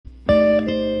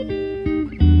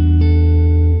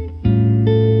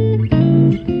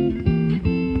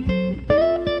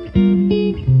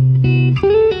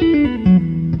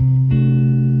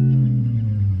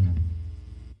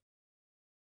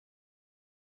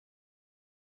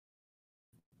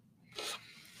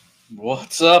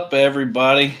What's up,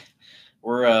 everybody?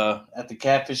 We're at the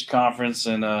Catfish Conference,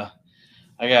 and I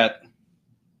got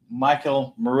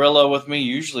Michael Murillo with me.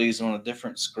 Usually, he's on a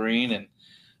different screen, and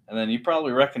then you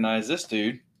probably recognize this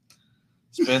dude,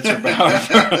 Spencer Bauer,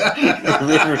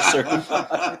 River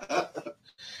Certified.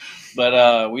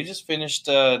 But we just finished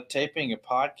taping a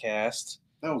podcast.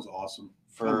 That was awesome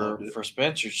for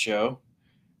Spencer's show.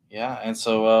 Yeah, and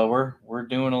so we're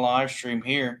doing a live stream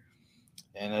here.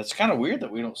 And it's kind of weird that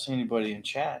we don't see anybody in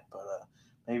chat, but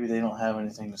maybe they don't have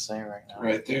anything to say right now.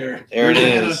 Right there. There it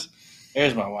is.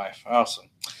 There's my wife. Awesome.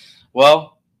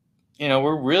 Well, we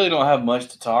really don't have much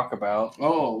to talk about.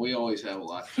 Oh, we always have a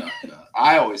lot to talk about.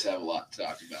 I always have a lot to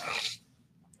talk about.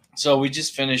 So we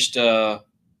just finished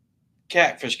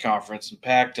Catfish Conference and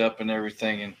packed up and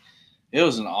everything, and it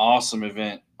was an awesome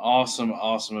event. Awesome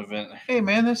event. Hey,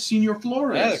 man, that's Senor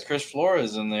Flores. Yeah, Chris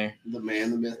Flores in there. The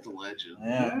man, the myth, the legend.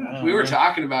 Yeah. We were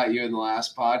talking about you in the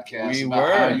last podcast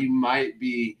how you might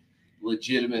be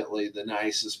legitimately the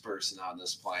nicest person on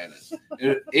this planet.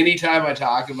 Anytime I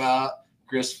talk about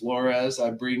Chris Flores,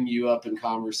 I bring you up in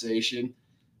conversation.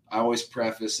 I always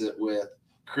preface it with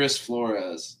Chris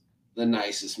Flores, the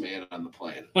nicest man on the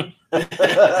planet.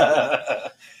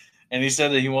 And he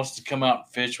said that he wants to come out and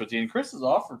fish with you. And Chris has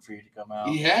offered for you to come out.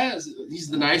 He has. He's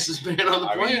the nicest man on the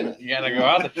planet. You gotta go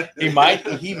out there. He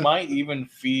might even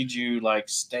feed you like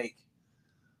steak.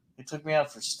 He took me out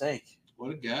for steak.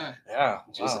 What a guy. Yeah.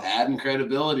 Just adding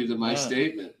credibility to my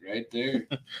statement right there.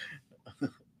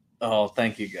 Oh,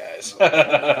 thank you guys.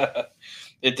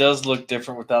 It does look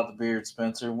different without the beard,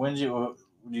 Spencer. When you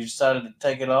decided to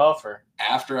take it off, or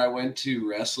after I went to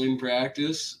wrestling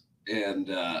practice? And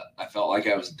I felt like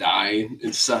I was dying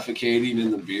and suffocating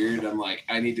in the beard. I'm like,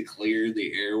 I need to clear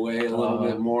the airway a little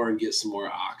bit more and get some more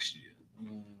oxygen.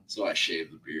 So I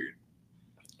shaved the beard.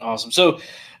 Awesome. So,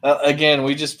 again,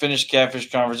 we just finished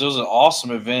Catfish Conference. It was an awesome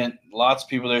event. Lots of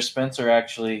people there. Spencer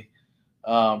actually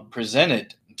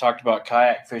presented and talked about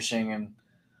kayak fishing. And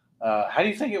how do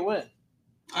you think it went?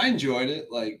 I enjoyed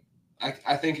it. Like,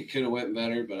 I think it could have went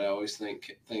better, but I always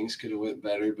think things could have went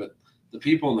better. But the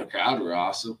people in the crowd were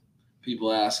awesome.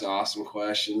 People asked awesome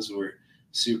questions, were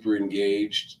super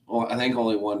engaged. Well, I think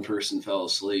only one person fell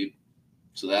asleep,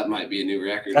 so that might be a new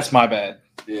record. That's my bad.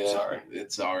 Yeah, sorry.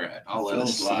 It's all right. I'll let it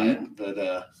slide. But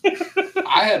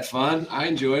I had fun. I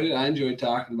enjoyed it. I enjoyed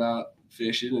talking about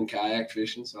fishing and kayak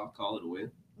fishing, so I'll call it a win.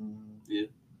 Yeah.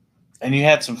 And you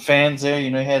had some fans there.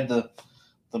 You had the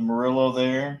Murillo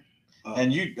there.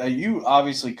 And you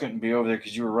obviously couldn't be over there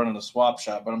because you were running the swap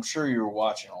shop, but I'm sure you were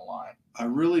watching online. I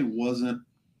really wasn't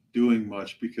doing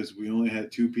much because we only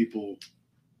had two people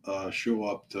show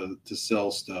up to sell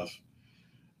stuff,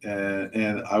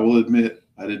 and I will admit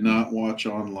I did not watch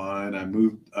online. I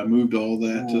moved all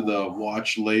that to the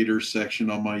watch later section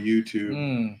on my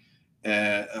YouTube,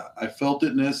 and I felt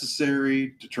it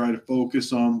necessary to try to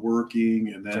focus on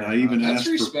working. And then I even asked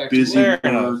for busy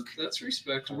work. That's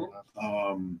respectable.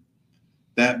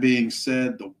 That being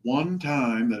said, the one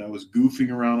time that I was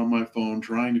goofing around on my phone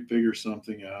trying to figure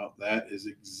something out, that is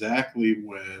exactly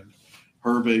when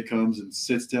Hervé comes and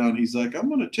sits down. He's like, I'm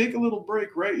going to take a little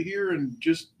break right here and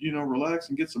just, relax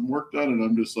and get some work done. And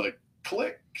I'm just like,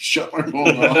 click, shut my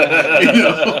phone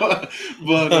off.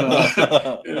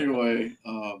 But anyway,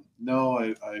 no,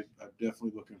 I'm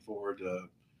definitely looking forward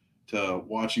to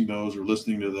watching those or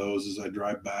listening to those as I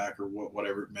drive back or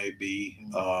whatever it may be.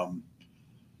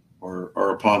 Or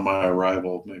upon my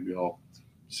arrival, maybe I'll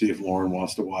see if Lauren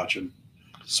wants to watch him.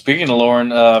 Speaking of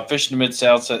Lauren, Fishing the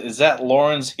Mid-South, is that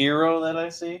Lauren's hero that I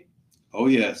see? Oh,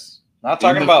 yes. Not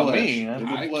talking about me.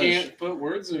 I can't put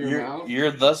words in your mouth.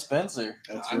 You're the Spencer.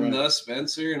 I'm the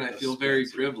Spencer, and I feel very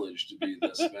privileged to be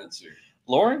the Spencer.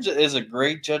 Lauren is a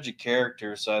great judge of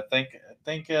character, so I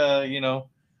think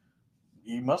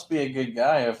you must be a good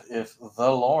guy if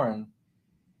the Lauren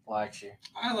likes you.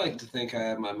 I like to think I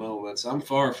have my moments. I'm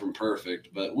far from perfect,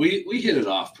 but we hit it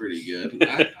off pretty good.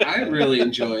 I really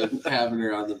enjoyed having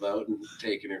her on the boat and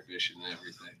taking her fishing and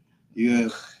everything.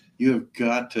 You have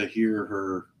got to hear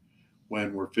her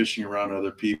when we're fishing around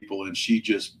other people, and she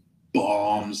just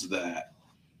bombs that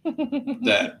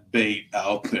bait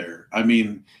out there. I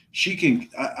mean, she can,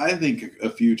 I think a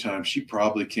few times she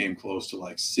probably came close to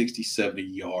like 60, 70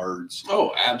 yards.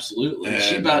 Oh, absolutely. And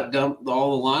she about dumped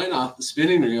all the line off the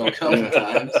spinning reel a couple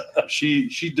times.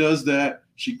 She does that.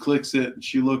 She clicks it and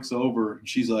she looks over and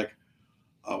she's like,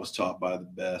 I was taught by the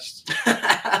best.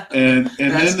 and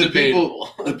then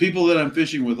the people that I'm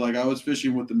fishing with, like I was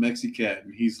fishing with the Mexicat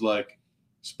and he's like,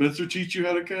 Spencer teach you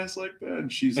how to cast like that?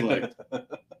 And she's like,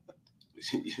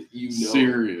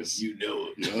 serious. You know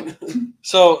it.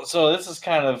 So this is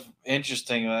kind of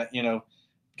interesting that,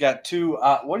 got two.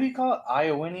 What do you call it?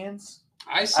 Iowanians.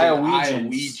 I say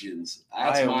Iowegians.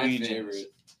 That's my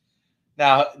favorite.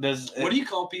 Now, what do you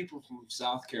call people from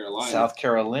South Carolina? South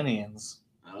Carolinians.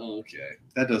 Oh, okay.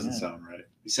 That doesn't sound right.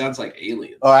 He sounds like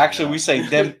aliens. Oh, actually, we say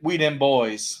them. We them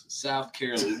boys. South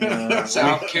Carolina.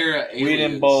 South Carolina. We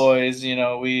them boys. You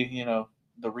know,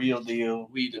 the real deal.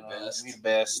 We the best. We the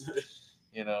best.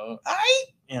 You know,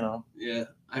 Yeah,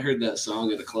 I heard that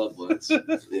song at a club once.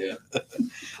 Yeah.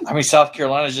 I mean, South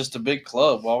Carolina is just a big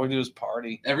club. All we do is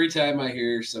party. Every time I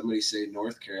hear somebody say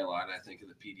North Carolina, I think of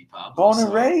the P.D. Pablo Born song.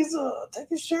 and raised, take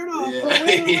your shirt off.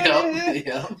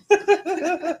 Yeah.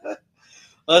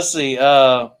 Let's see.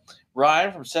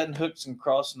 Ryan from Setting Hooks and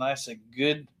Crossing Ice, a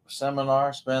good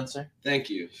seminar, Spencer. Thank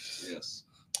you. Yes.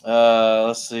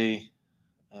 Let's see.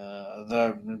 There are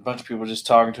a bunch of people just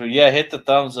talking to it. Yeah, hit the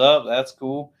thumbs up. That's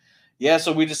cool. Yeah,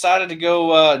 so we decided to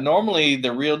go. Normally,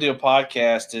 the Real Deal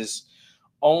podcast is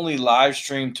only live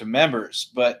streamed to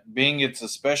members, but being it's a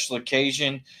special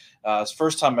occasion, it's the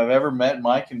first time I've ever met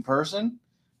Mike in person.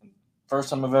 First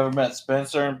time I've ever met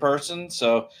Spencer in person.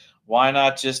 So why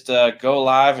not just go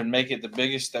live and make it the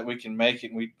biggest that we can make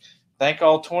it? And we thank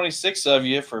all 26 of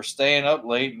you for staying up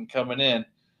late and coming in.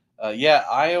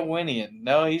 Iowanian.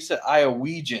 No, he said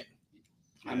Iowegian.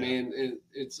 I mean,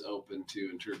 it's open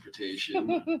to interpretation.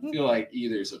 I feel like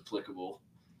either is applicable.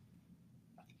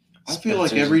 I feel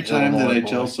like every time that I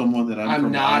tell someone that I'm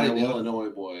from not Iowa, an Illinois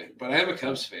boy, but I am a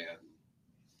Cubs fan.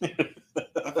 I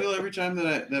feel every time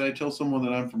that I tell someone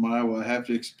that I'm from Iowa, I have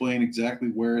to explain exactly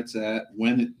where it's at,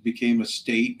 when it became a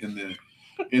state in the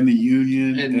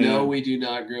Union. And no, we do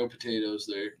not grow potatoes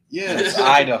there. Yes, it's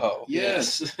Idaho.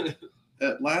 Yes.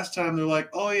 Last time they're like,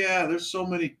 oh yeah, there's so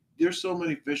many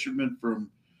fishermen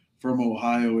from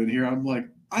Ohio in here. I'm like,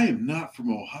 I am not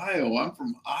from Ohio. I'm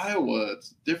from Iowa.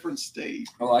 It's a different state.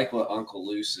 I like what Uncle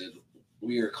Lou said.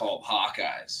 We are called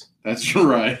Hawkeyes. That's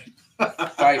right.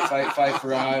 Fight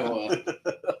for Iowa.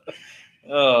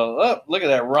 Oh, look at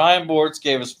that. Ryan Bortz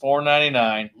gave us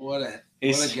 $4.99. What a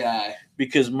guy.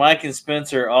 Because Mike and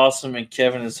Spencer are awesome and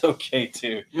Kevin is okay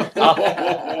too.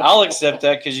 I'll accept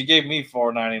that because you gave me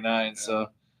 $4.99, so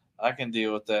I can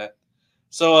deal with that.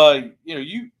 So,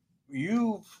 you've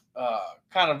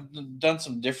kind of done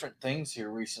some different things here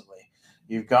recently.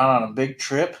 You've gone on a big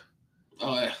trip.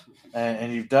 Oh yeah.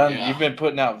 And you've been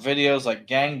putting out videos like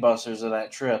gangbusters of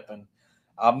that trip. And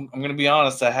I'm going to be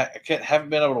honest, I haven't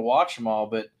been able to watch them all,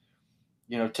 but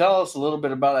tell us a little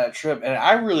bit about that trip. And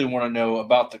I really want to know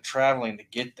about the traveling to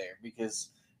get there because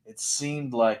it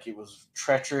seemed like it was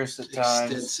treacherous at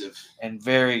times. Extensive. And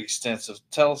very extensive.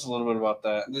 Tell us a little bit about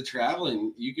that. The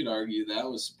traveling, you could argue that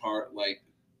was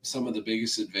some of the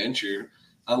biggest adventure.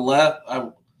 I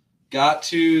got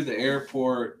to the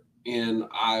airport in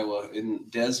Iowa, in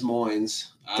Des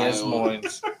Moines, Iowa,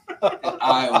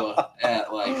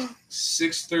 at like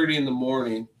 6:30 in the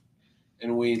morning,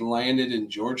 and we landed in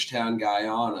Georgetown,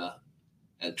 Guyana,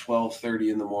 at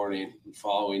 12:30 in the morning the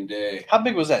following day. How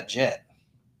big was that jet?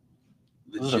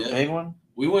 Was it a big one?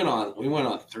 We went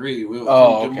on 3. We went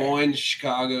from Des Moines,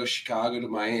 Chicago to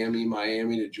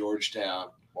Miami to Georgetown.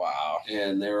 Wow.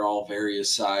 And they were all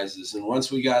various sizes. And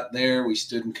once we got there, we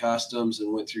stood in customs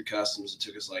and went through customs. It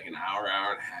took us like an hour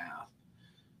and a half.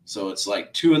 So it's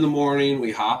like 2 in the morning.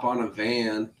 We hop on a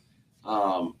van.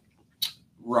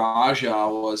 Raja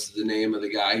was the name of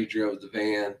the guy who drove the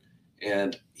van.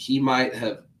 And he might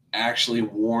have actually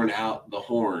worn out the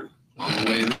horn on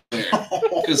the way there.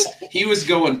 Because he was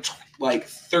going like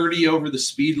 30 over the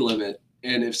speed limit.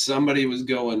 And if somebody was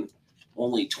going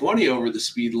only 20 over the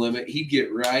speed limit, he'd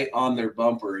get right on their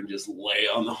bumper and just lay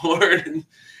on the horn.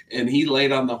 And he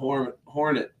laid on the horn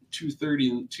at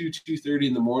 2:30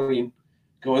 in the morning,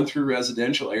 going through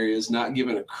residential areas, not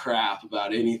giving a crap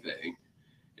about anything.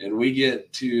 And we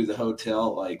get to the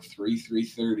hotel like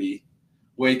 3:30,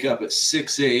 wake up at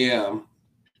 6 a.m.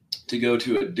 to go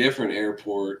to a different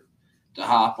airport to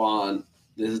hop on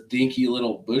this dinky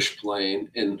little bush plane.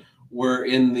 And we're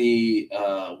in the,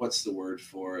 what's the word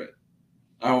for it?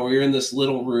 Oh, we were in this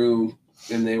little room,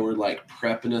 and they were like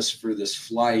prepping us for this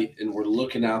flight, and we're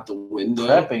looking out the window.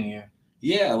 Prepping you?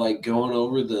 Yeah, like going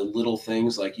over the little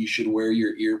things, like you should wear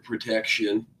your ear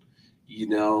protection.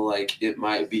 Like it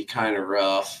might be kind of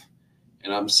rough.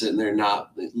 And I'm sitting there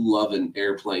not loving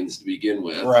airplanes to begin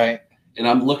with. Right. And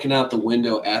I'm looking out the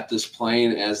window at this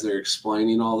plane as they're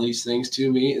explaining all these things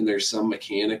to me, and there's some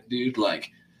mechanic dude like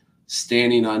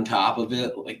standing on top of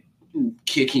it, like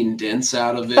kicking dents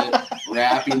out of it,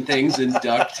 wrapping things in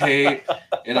duct tape.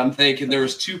 And I'm thinking there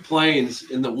was 2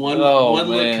 planes, and one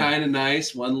looked kind of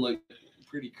nice, one looked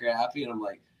pretty crappy. And I'm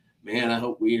like, Man, I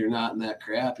hope we are not in that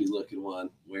crappy looking one.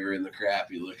 We're in the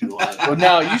crappy looking one. Well,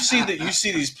 now you see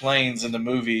these planes in the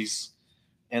movies,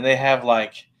 and they have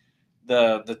like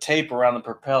the tape around the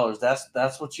propellers.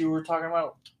 That's what you were talking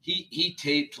about. He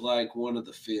taped like one of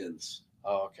the fins.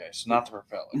 Oh, okay. So not the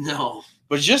propeller. No.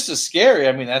 But just as scary.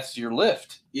 I mean, that's your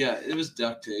lift. Yeah, it was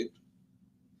duct tape.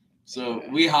 So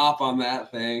we hop on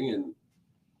that thing and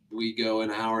we go an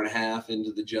hour and a half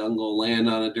into the jungle, land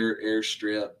on a dirt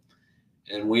airstrip,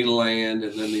 and we land.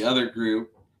 And then the other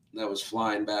group that was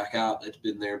flying back out that's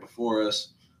been there before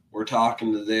us, we're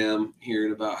talking to them,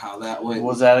 hearing about how that went.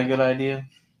 Was that a good idea?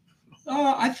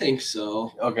 I think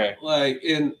so. Okay. Like,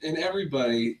 and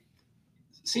everybody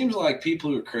seems like people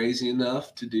who are crazy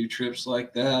enough to do trips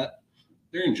like that,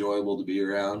 they're enjoyable to be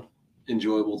around,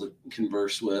 enjoyable to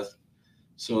converse with.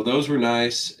 So those were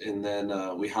nice. And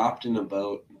then we hopped in a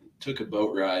boat, took a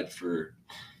boat ride for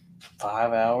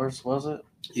 5 hours, was it?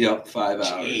 Yep, 5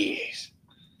 hours. Jeez.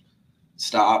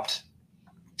 Stopped,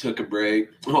 took a break.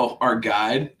 Oh, our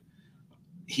guide,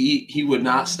 he would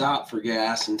not stop for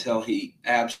gas until he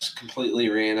completely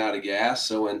ran out of gas.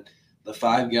 So when the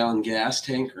 5-gallon gas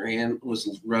tank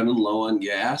was running low on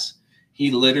gas,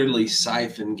 he literally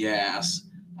siphoned gas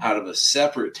out of a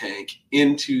separate tank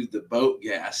into the boat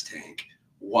gas tank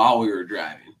while we were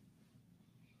driving.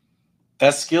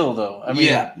 That's skill, though. I mean,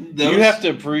 yeah, you have to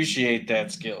appreciate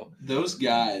that skill. Those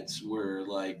guides were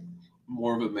like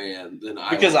more of a man than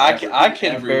I. Because I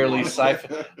can barely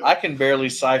siphon. I can barely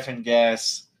siphon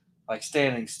gas like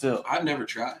standing still. I've never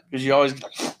tried. Because you always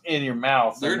in your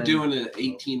mouth. They're doing an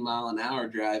 18-mile-an-hour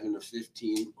drive in a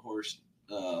 15-horse.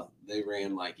 They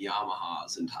ran like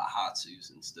Yamahas and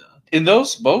Daihatsus and stuff. And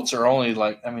those boats are only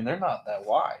like, I mean, they're not that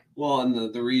wide. Well,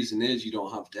 and the reason is you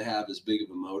don't have to have as big of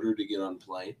a motor to get on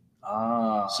plane.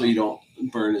 Ah. So you don't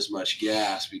burn as much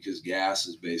gas because gas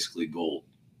is basically gold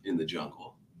in the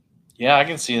jungle. Yeah, I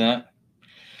can see that.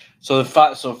 So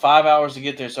 5 hours to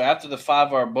get there. So after the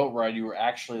 5-hour boat ride, you were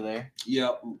actually there?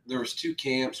 Yep. There was 2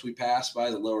 camps. We passed by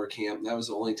the lower camp. That was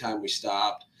the only time we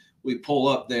stopped. We pull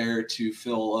up there to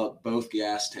fill up both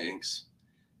gas tanks.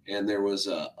 And there was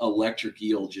a electric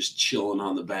eel just chilling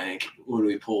on the bank when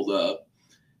we pulled up.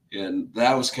 And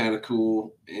that was kind of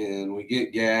cool. And we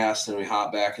get gas and we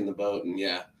hop back in the boat. And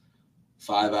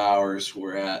 5 hours,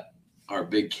 we're at our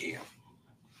big camp.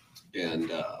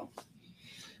 And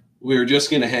we were just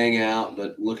going to hang out,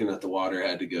 but looking at the water,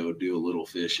 had to go do a little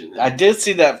fishing. I did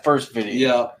see that first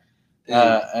video.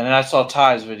 Yeah. And then I saw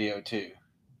Ty's video too.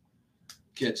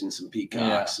 Catching some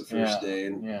peacocks the first day.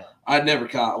 And yeah. I'd never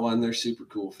caught one. They're super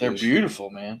cool fish. They're beautiful,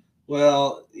 man.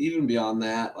 Well, even beyond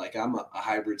that, like I'm a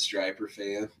hybrid striper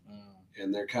fan.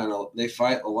 And they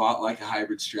fight a lot like a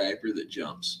hybrid striper that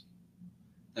jumps.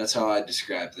 That's how I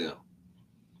describe them.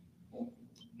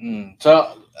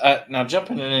 So now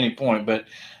jumping at any point, but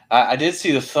I did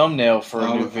see the thumbnail for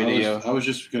a new video. I was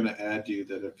just going to add to you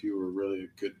that if you were really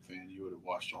a good fan, you would have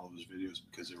watched all of his videos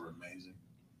because they were amazing.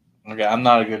 Okay, I'm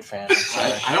not a good fan.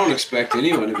 I don't expect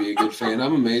anyone to be a good fan.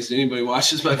 I'm amazed anybody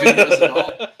watches my videos at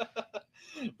all.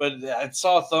 But I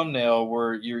saw a thumbnail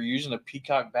where you're using a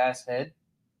peacock bass head.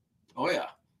 Oh yeah,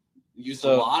 used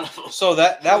a lot of them. So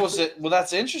that was it. Well,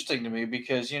 that's interesting to me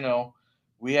because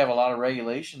we have a lot of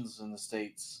regulations in the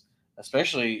States,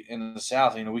 especially in the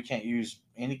South. We can't use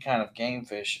any kind of game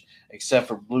fish except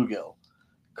for bluegill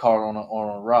caught on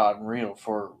a rod and reel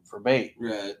for bait.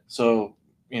 Right. So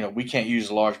we can't use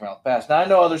a largemouth bass. Now I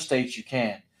know other states you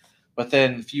can, but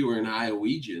then if you were an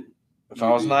Iowegian, if I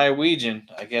was an Iowegian,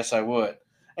 I guess I would.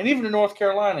 And even in North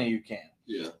Carolina, you can.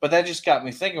 Yeah. But that just got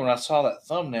me thinking when I saw that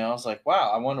thumbnail. I was like,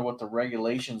 wow, I wonder what the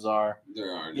regulations are.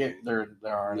 There aren't. Yeah, there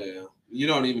aren't. Yeah. You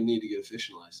don't even need to get a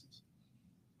fishing license.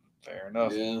 Fair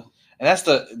enough. Yeah. And that's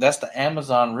the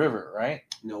Amazon River, right?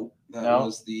 Nope. That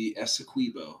was the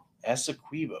Essequibo.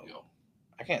 Essequibo. Yep.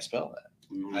 I can't spell that.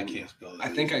 I can't spell that. I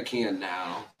think I can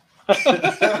now.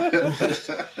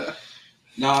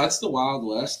 No, it's the Wild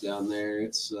West down there.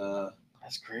 It's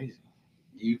that's crazy.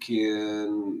 You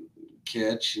can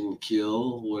catch and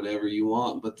kill whatever you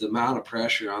want, but the amount of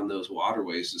pressure on those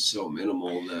waterways is so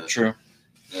minimal that true.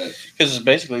 Because it's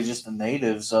basically just the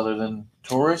natives, other than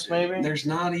tourists, maybe. There's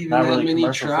not even that really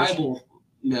many tribal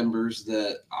members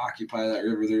that occupy that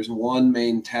river. There's one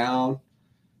main town.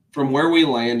 From where we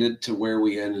landed to where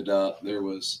we ended up,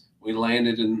 we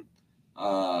landed in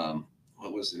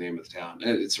what was the name of the town?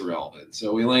 It's irrelevant.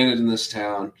 So we landed in this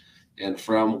town, and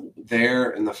from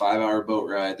there in the 5-hour boat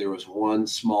ride, there was one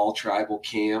small tribal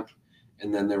camp,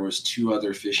 and then there was 2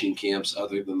 other fishing camps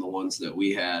other than the ones that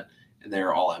we had, and they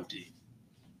were all empty.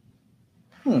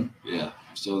 Yeah.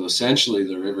 So essentially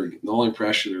the only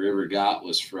pressure the river got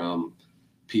was from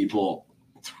people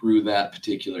through that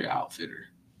particular outfitter.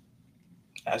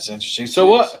 That's interesting.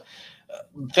 So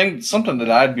something that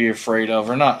I'd be afraid of,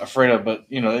 or not afraid of, but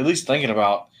at least thinking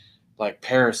about, like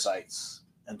parasites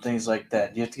and things like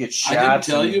that. You have to get shots. I didn't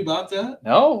tell you about that.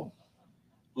 No.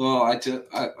 Well,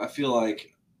 I feel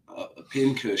like a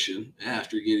pincushion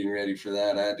after getting ready for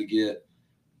that.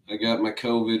 I got my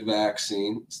COVID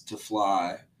vaccine to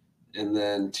fly, and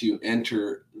then to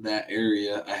enter that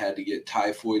area, I had to get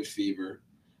typhoid fever.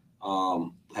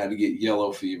 Had to get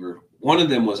yellow fever. One of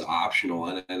them was optional,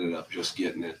 and I ended up just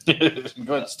getting it. Go ahead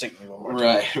and stick me one more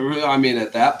time. Right. I mean,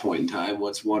 at that point in time,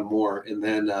 what's one more? And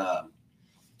then what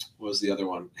was the other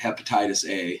one? Hepatitis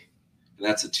A. And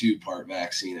that's a 2-part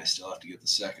vaccine. I still have to get the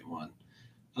second one.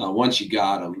 Once you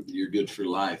got them, you're good for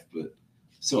life. But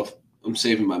so I'm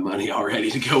saving my money already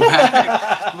to go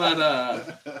back.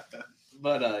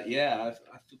 but yeah,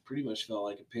 I pretty much felt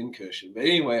like a pincushion. But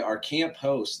anyway, our camp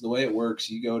host, the way it works,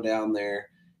 you go down there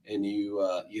and you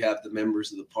have the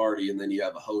members of the party, and then you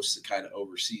have a host that kind of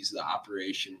oversees the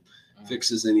operation,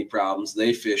 fixes any problems.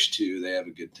 They fish too. They have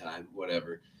a good time,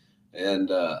 whatever.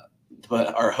 And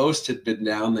but our host had been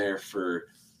down there for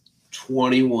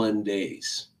 21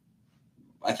 days.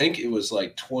 I think it was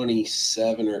like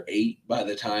 27 or 8 by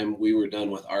the time we were done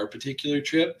with our particular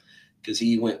trip, because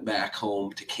he went back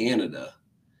home to Canada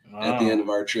at the end of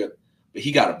our trip. But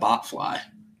he got a botfly.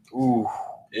 Ooh.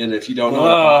 And if you don't know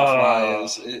what a botfly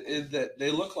is,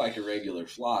 they look like a regular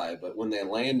fly, but when they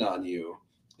land on you,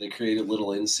 they create a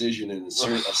little incision and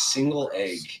insert a single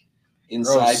egg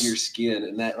inside your skin,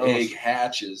 and that egg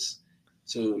hatches.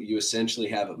 So you essentially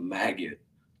have a maggot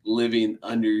living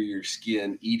under your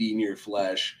skin, eating your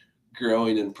flesh,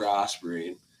 growing and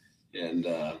prospering. And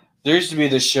there used to be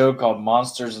this show called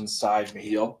Monsters Inside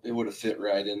Me. Yep, it would have fit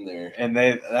right in there. And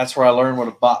that's where I learned what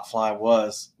a botfly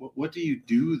was. What do you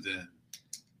do then?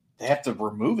 They have to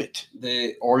remove it.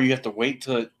 Or you have to wait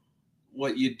till it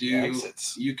what you do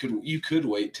exits. You could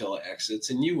wait till it exits,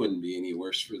 and you wouldn't be any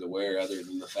worse for the wear other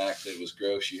than the fact that it was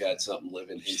gross. You had something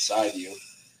living inside you.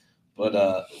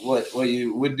 But what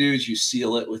you would do is you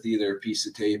seal it with either a piece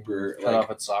of tape or cut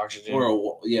off its oxygen.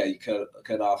 You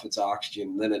cut off its oxygen,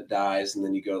 and then it dies, and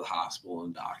then you go to the hospital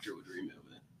and the doctor would remove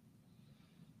it.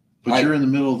 But you're in the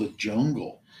middle of the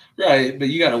jungle. Right, but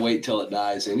you got to wait till it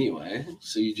dies anyway.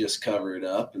 So you just cover it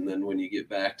up, and then when you get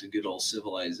back to good old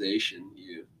civilization,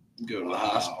 you go to the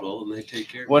hospital and they take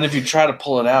care of it. Well, if you try to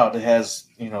pull it out, it has,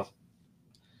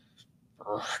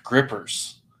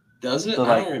 grippers. Does it?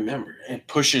 I don't remember. It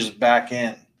pushes back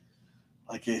in.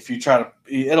 Like if you try to,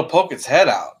 it'll poke its head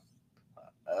out.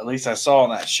 At least I saw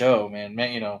on that show, man.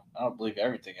 I don't believe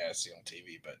everything I see on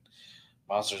TV, but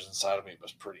Monsters Inside of Me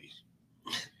was pretty.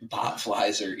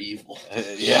 Botflies are evil.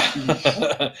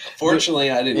 Yeah.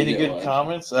 Fortunately, I didn't. Any good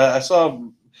comments? I saw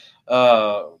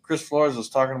Chris Flores was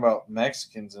talking about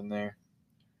Mexicans in there.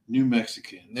 New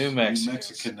Mexicans. New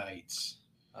Mexicanites.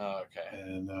 Oh, okay.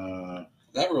 And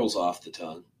that rolls off the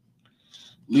tongue.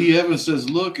 Lee Evans says,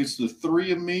 "Look, it's the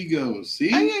Three Amigos."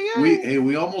 See,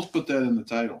 we almost put that in the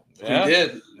title. Yeah. We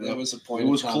did. That was a point. It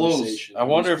was close. I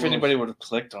wonder if anybody would have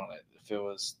clicked on it if it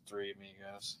was Three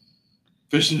Amigos.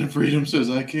 Fishing and Freedom says,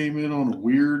 "I came in on a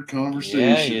weird conversation."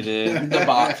 Yeah, you did. The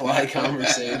botfly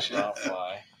conversation.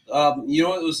 Botfly. You know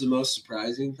what was the most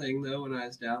surprising thing though when I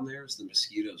was down there was the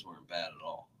mosquitoes weren't bad at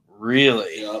all.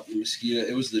 Really? Yep, the mosquito.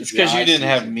 It was the. It's because you didn't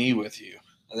have me with you.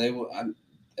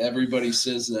 Everybody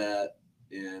says that,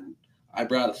 and I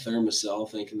brought a Thermacell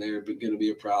thinking they were going to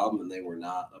be a problem, and they were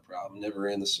not a problem. Never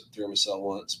ran the Thermacell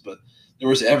once, but there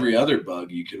was every other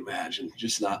bug you can imagine,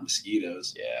 just not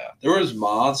mosquitoes. Yeah. There was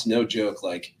moths, no joke.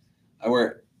 Like I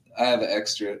have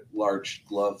extra large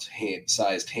gloved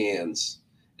sized hands,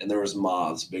 and there was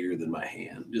moths bigger than my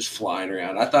hand just flying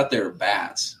around. I thought they were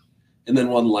bats. And then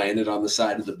one landed on the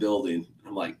side of the building.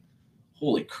 I'm like,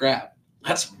 holy crap,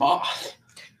 that's a moth.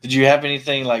 Did you have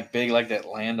anything like big like that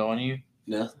land on you?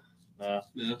 No.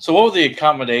 So what were the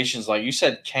accommodations like? You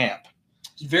said camp.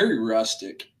 It's very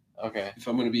rustic. Okay. If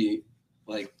I'm going to be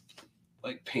like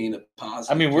paint a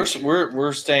positive. I mean,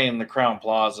 we're staying in the Crown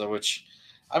Plaza, which,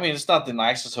 I mean, it's not the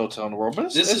nicest hotel in the world,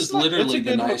 but this is literally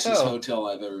the nicest hotel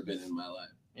I've ever been in my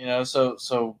life.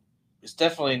 So it's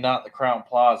definitely not the Crown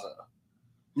Plaza.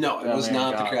 No, it was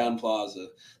not the Crown Plaza.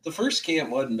 The first camp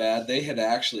wasn't bad. They had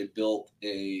actually built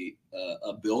a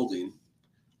building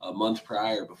a month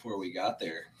prior before we got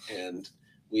there, and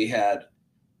we had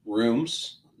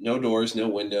rooms, no doors, no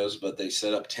windows, but they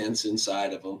set up tents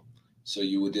inside of them, so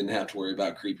you didn't have to worry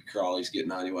about creepy crawlies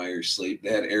getting on you while you're asleep.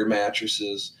 They had air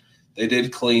mattresses. They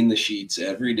did clean the sheets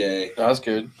every day. That was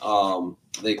good.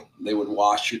 They would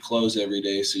wash your clothes every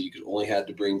day, so you only had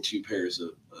to bring two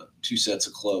sets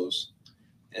of clothes.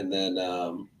 And then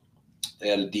they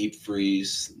had a deep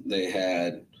freeze. They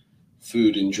had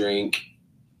food and drink.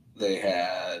 They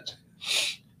had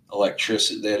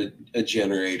electricity. They had a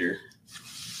generator.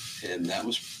 And that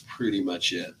was pretty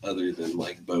much it, other than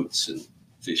like boats and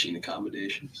fishing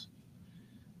accommodations.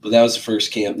 But that was the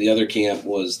first camp. The other camp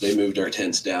was they moved our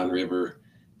tents downriver,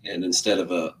 and instead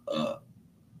of a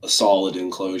solid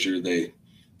enclosure, they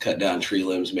cut down tree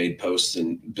limbs, made posts,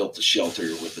 and built a shelter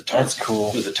with a tarp. That's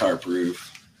cool. With a tarp roof.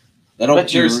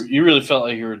 But you really felt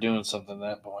like you were doing something at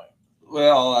that point.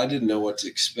 Well, I didn't know what to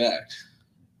expect,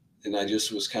 and I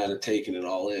just was kind of taking it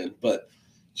all in. But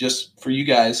just for you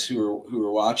guys who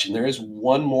are watching, there is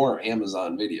one more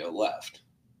Amazon video left,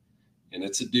 and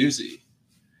it's a doozy.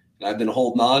 And I've been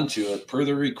holding on to it per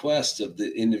the request of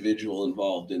the individual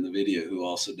involved in the video who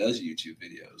also does YouTube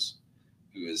videos,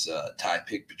 who is Thai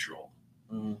Pig Patrol.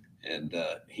 Mm-hmm. And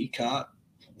he caught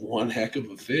one heck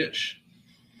of a fish.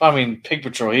 I mean, Pig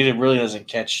Patrol, he really doesn't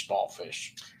catch small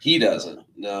fish. He doesn't.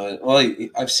 No. Well,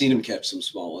 I've seen him catch some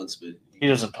small ones, but he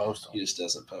doesn't post them. He just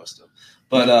doesn't post them.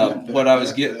 But what I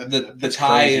was getting, the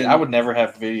tie-in. I would never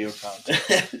have video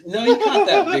content. No, you caught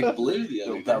that big blue the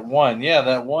other day. That one. Yeah,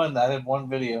 that one. I had one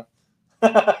video.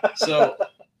 So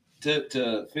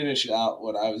to finish out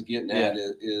what I was getting at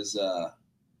is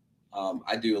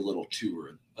I do a little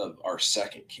tour of our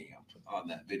second camp on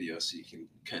that video so you can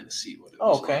kind of see what it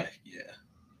was like. Yeah.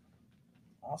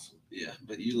 Awesome. Yeah,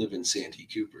 but you live in Santee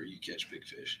Cooper. You catch big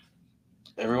fish.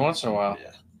 Every once in a while.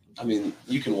 Yeah. I mean,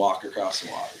 you can walk across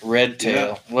the water. Red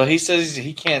tail. Yeah. Well, he says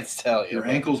he can't tell you. Your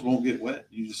ankles won't get wet.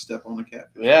 You just step on the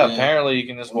catfish. Yeah, apparently you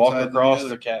can just walk across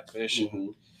the catfish. Mm-hmm.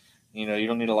 And, you know, you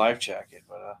don't need a life jacket.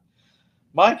 But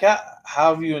Mike,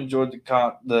 how have you enjoyed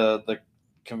the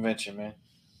convention, man?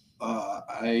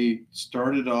 I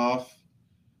started off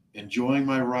enjoying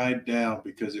my ride down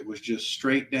because it was just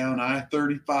straight down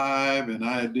I-35 and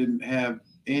I didn't have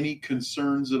any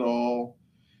concerns at all.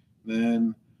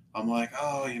 Then I'm like,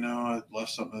 oh, you know, I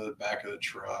left something in the back of the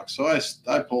truck. So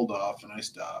I pulled off and I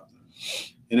stopped.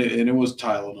 And it was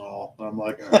Tylenol. I'm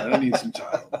like, all right, I need some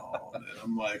Tylenol. And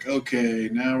I'm like, okay,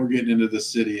 now we're getting into the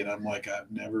city. And I'm like,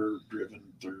 I've never driven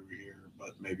through here, but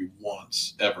maybe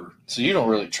once ever. So you don't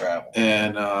really travel.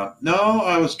 And no,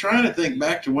 I was trying to think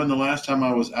back to when the last time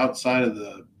I was outside of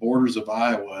the borders of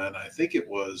Iowa. And I think it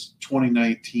was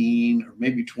 2019 or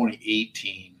maybe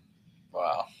 2018.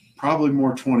 Wow. Probably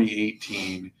more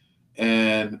 2018.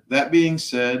 And that being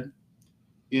said,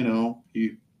 you know,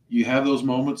 you have those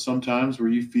moments sometimes where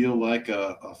you feel like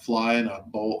a fly in a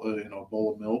bowl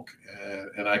of milk,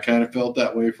 and I kind of felt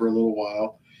that way for a little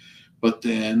while. But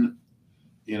then,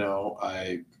 you know,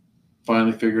 I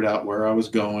finally figured out where I was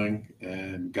going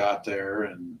and got there,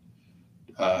 and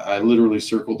I literally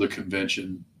circled the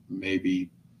convention maybe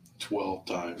 12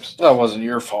 times. That wasn't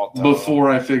your fault, though. Before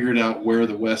I figured out where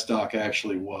the West Dock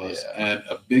actually was. Yeah. And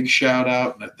a big shout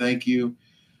out and a thank you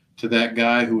to that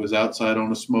guy who was outside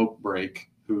on a smoke break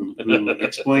who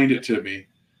explained it to me.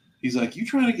 He's like, you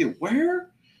trying to get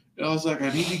where? And I was like,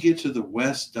 I need to get to the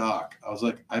West Dock. I was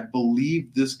like, I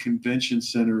believe this convention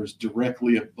center is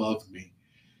directly above me.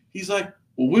 He's like,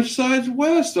 well, which side's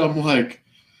west? I'm like,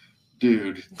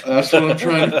 dude, that's what I'm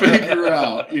trying to figure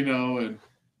out, you know. And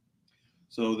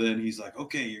so then he's like,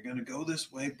 okay, you're going to go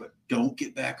this way, but don't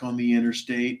get back on the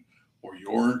interstate or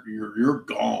you're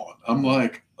gone. I'm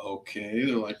like, okay.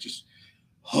 They're like, just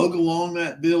hug along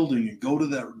that building and go to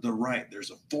the right. There's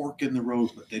a fork in the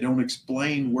road, but they don't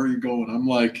explain where you're going. I'm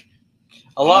like,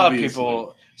 a lot of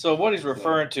people. So what he's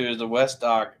referring to is the West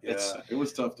Dock. It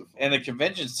was tough to find. And the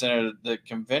convention center, the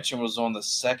convention was on the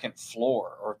second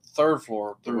floor or third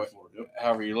floor,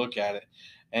 however you look at it.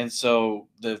 And so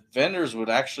the vendors would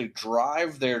actually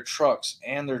drive their trucks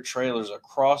and their trailers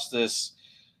across this,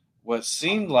 what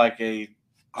seemed like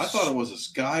I thought it was a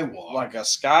skywalk. Like a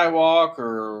skywalk,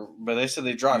 but they said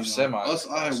they drive semis. Us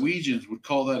Iowegians would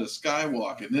call that a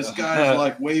skywalk. And this guy's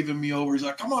like waving me over. He's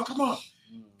like, come on. Come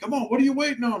on. What are you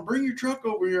waiting on? Bring your truck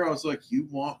over here. I was like, you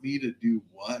want me to do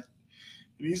what?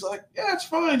 And he's like, yeah, it's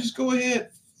fine. Just go ahead.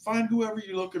 Find whoever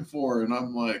you're looking for. And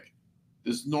I'm like,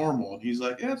 it's normal. And he's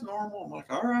like, yeah, it's normal. I'm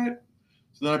like, all right.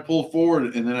 So then I pulled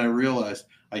forward and then I realized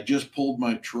I just pulled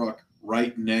my truck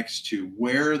right next to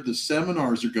where the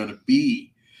seminars are going to be.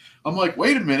 I'm like,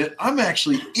 wait a minute, I'm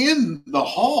actually in the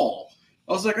hall.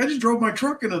 I was like, I just drove my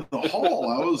truck into the hall.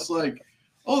 I was like,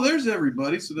 oh, there's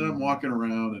everybody. So then I'm walking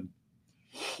around, and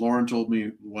Lauren told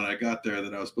me when I got there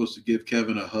that I was supposed to give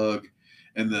Kevin a hug,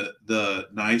 and the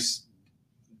nice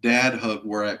dad hug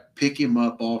where I pick him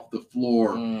up off the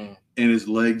floor and his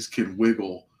legs can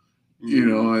wiggle, you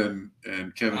know,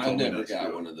 and Kevin told me I never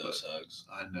got one of those hugs.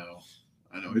 I know.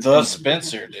 I know. The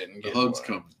Spencer didn't get the hug's one.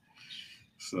 coming.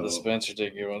 So The Spencer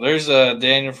didn't get one. There's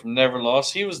Daniel from Never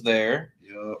Lost. He was there.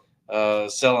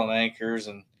 Yep. Selling anchors,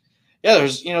 and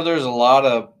there's a lot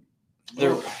of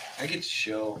there. I get to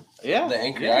show the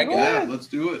anchor I got. Yeah, let's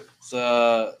do it.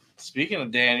 So speaking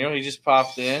of Daniel, he just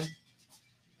popped in.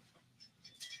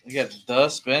 We got the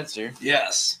Spencer.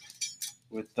 Yes.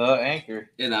 With the anchor.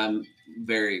 And I'm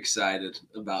very excited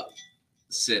about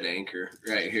Sid anchor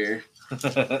right here.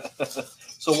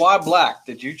 So why black?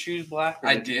 Did you choose black?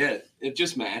 I did. It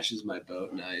just matches my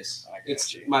boat nice.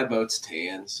 My boat's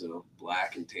tan, so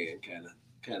black and tan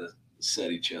kind of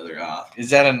set each other off. Is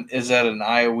that an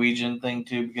Iowegian thing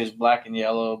too? Because black and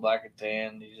yellow, black and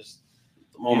tan,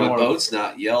 my boat's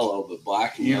not yellow, but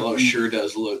black and yellow sure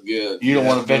does look good. You don't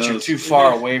want to venture too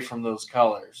far away from those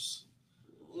colors.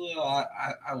 Well,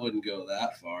 I wouldn't go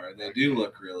that far. They do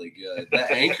look really good.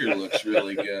 The anchor looks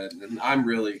really good, and I'm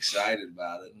really excited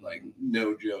about it. Like,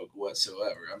 no joke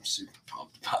whatsoever. I'm super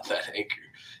pumped about that anchor.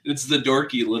 It's the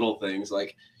dorky little things,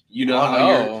 like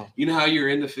how you're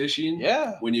into fishing.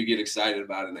 Yeah. When you get excited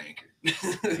about an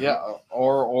anchor. Yeah,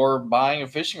 or buying a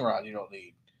fishing rod you don't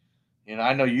need.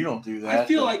 I know you don't do that. I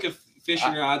feel like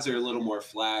fishing rods are a little more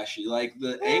flashy. Like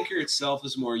the anchor itself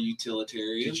is more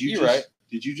utilitarian.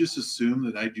 Did you just assume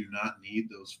that I do not need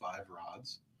those 5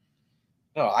 rods?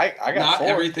 No, I got not 4.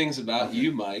 Everything's about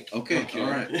you, Mike. Okay. All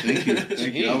right. Thank you.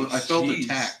 Thank you. I felt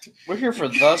attacked. We're here for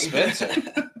the Spencer.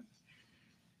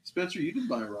 Spencer, you didn't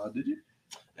buy a rod, did you?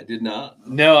 I did not.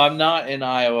 No, I'm not in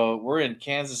Iowa. We're in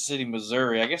Kansas City,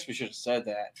 Missouri. I guess we should have said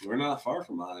that. We're not far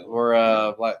from Iowa.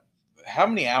 We're like, how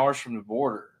many hours from the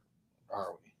border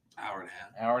are we? Hour and a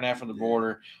half. Hour and a half from the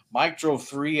border. Mike drove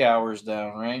 3 hours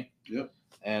down, right? Yep.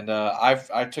 And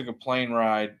I took a plane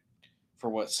ride for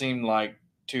what seemed like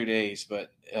 2 days,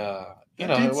 but it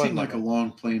did seem like a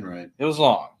long plane ride. It was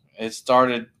long. It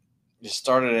started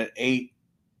at 8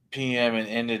 p.m. and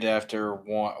ended after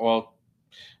 1. Well,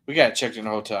 we got checked in a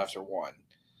hotel after 1,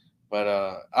 but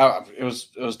it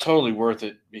was totally worth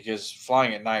it because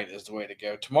flying at night is the way to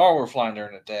go. Tomorrow we're flying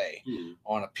during the day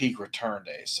on a peak return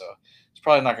day, so it's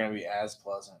probably not going to be as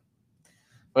pleasant.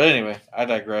 But anyway, I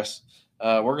digress.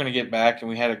 We're going to get back, and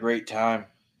we had a great time.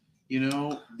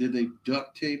 Did they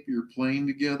duct tape your plane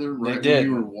together when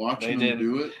you were watching them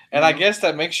do it? And I guess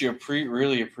that makes you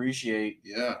really appreciate,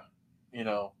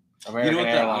 American what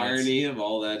Airlines. The irony of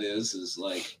all that is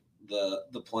like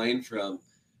the plane from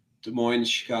Des Moines,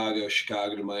 Chicago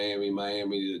to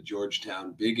Miami to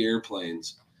Georgetown, big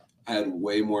airplanes, had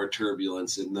way more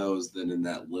turbulence in those than in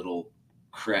that little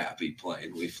crappy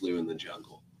plane we flew in the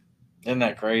jungle. Isn't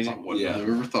that crazy? I wouldn't have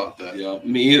ever thought that. Yeah,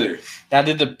 me either. Now,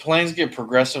 did the planes get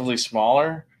progressively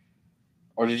smaller,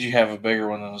 or did you have a bigger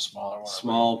one than a smaller one?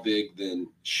 Small, big, then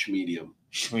schmedium.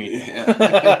 Yeah.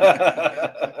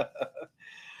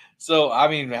 So, I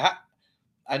mean,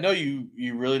 I know you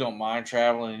really don't mind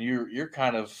traveling, and you're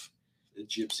kind of a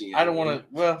gypsy. I don't want to.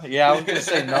 Well, yeah, I was gonna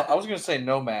say no. I was gonna say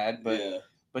nomad, but yeah.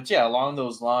 But yeah, along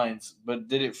those lines. But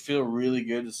did it feel really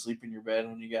good to sleep in your bed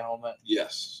when you got home?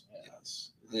 Yes.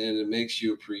 And it makes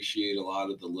you appreciate a lot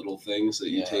of the little things that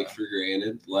you take for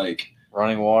granted, like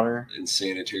running water and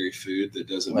sanitary food that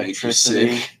doesn't make you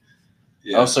sick.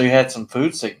 Yeah. Oh, so you had some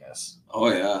food sickness.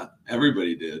 Oh, yeah.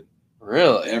 Everybody did.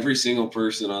 Really? Every single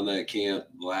person on that camp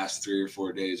the last 3 or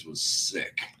 4 days was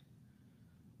sick.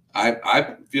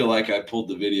 I feel like I pulled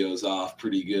the videos off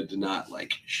pretty good to not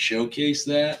like showcase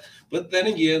that. But then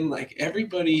again, like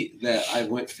everybody that I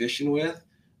went fishing with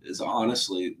is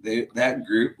honestly, that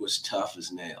group was tough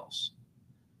as nails.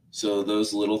 So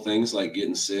those little things like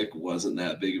getting sick wasn't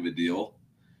that big of a deal.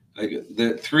 Like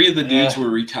 3 of the dudes were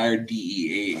retired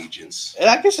DEA agents. And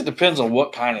I guess it depends on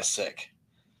what kind of sick.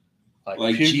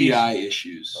 Like GI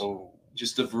issues. Oh.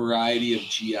 Just a variety of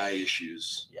GI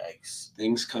issues. Yikes.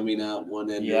 Things coming out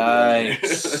one end.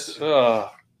 Yikes.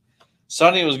 Oh.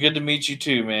 Sonny, it was good to meet you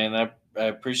too, man. I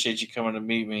appreciate you coming to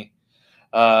meet me.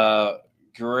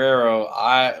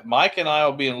 Guerrero, Mike and I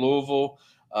will be in Louisville.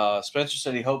 Spencer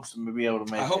said he hopes to be able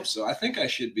to make it. I hope so. I think I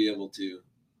should be able to.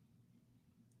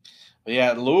 But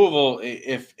yeah, Louisville,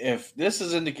 if this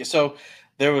is indicated, so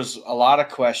there was a lot of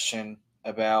question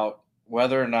about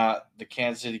whether or not the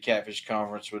Kansas City Catfish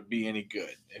Conference would be any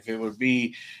good. If it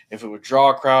would draw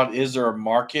a crowd, is there a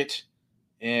market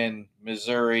in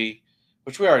Missouri,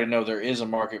 which we already know there is a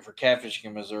market for catfishing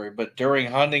in Missouri, but during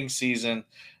hunting season,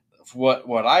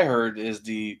 what I heard is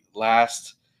the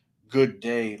last good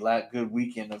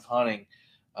weekend of hunting,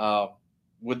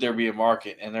 would there be a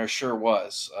market? And there sure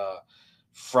was.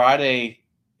 Friday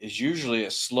is usually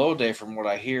a slow day from what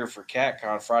I hear for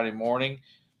CatCon Friday morning.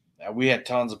 We had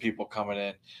tons of people coming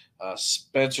in.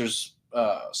 Spencer's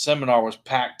seminar was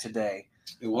packed today.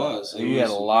 It was. You had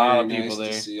a lot of people there.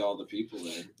 To see all the people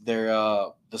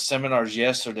there. The seminars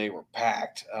yesterday were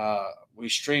packed. We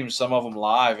streamed some of them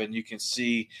live, and you can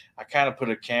see. I kind of put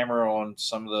a camera on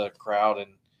some of the crowd,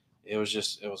 and it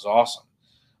was awesome.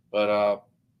 But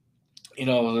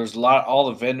there's all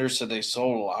the vendors said they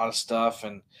sold a lot of stuff,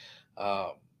 and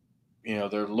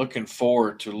they're looking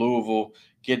forward to Louisville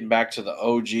getting back to the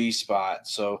OG spot.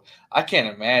 So I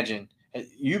can't imagine.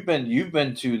 You've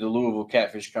been to the Louisville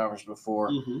Catfish Conference before.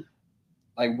 Mm-hmm.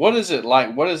 Like, what is it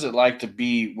like? What is it like to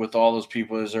be with all those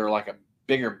people? Is there like a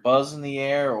bigger buzz in the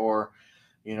air, or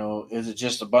is it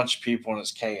just a bunch of people and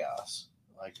it's chaos?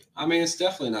 Like, I mean, it's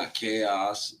definitely not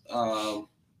chaos. I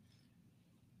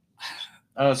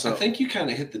think you kind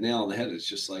of hit the nail on the head. It's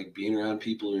just like being around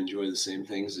people who enjoy the same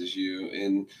things as you,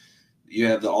 and you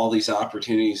have all these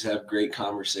opportunities to have great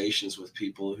conversations with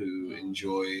people who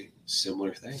enjoy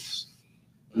similar things.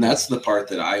 And that's the part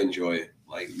that I enjoy.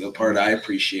 Like, the part I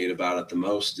appreciate about it the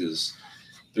most is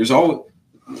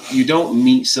you don't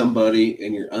meet somebody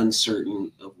and you're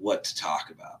uncertain of what to talk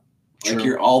about. Like, True.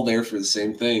 You're all there for the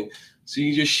same thing. So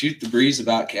you just shoot the breeze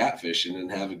about catfishing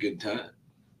and have a good time.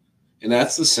 And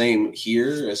that's the same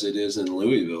here as it is in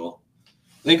Louisville.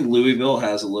 I think Louisville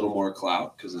has a little more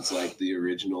clout because it's like the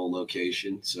original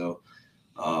location. So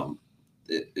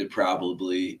it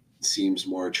probably seems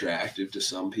more attractive to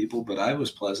some people, but I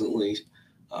was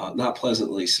not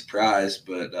pleasantly surprised,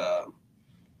 but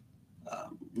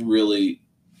really,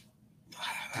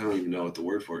 I don't even know what the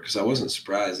word for it, because I wasn't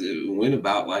surprised. It went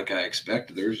about like I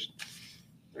expected. There's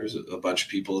a bunch of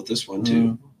people at this one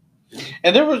too.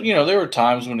 And there were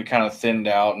times when it kind of thinned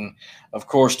out, and of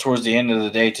course towards the end of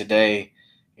the day today,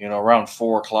 around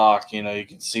 4:00, you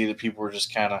can see that people were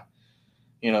just kind of,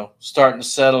 starting to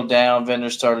settle down.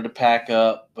 Vendors started to pack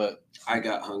up, but I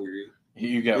got hungry.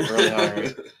 You got really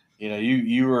hungry.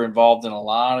 You were involved in a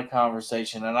lot of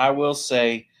conversation, and I will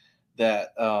say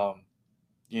that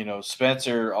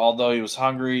Spencer, although he was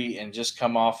hungry and just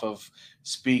come off of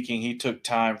speaking, he took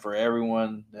time for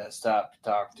everyone that stopped to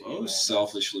talk to you. I was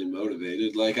selfishly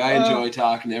motivated. Like, I enjoy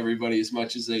talking to everybody as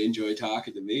much as they enjoy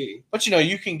talking to me. But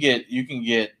you can get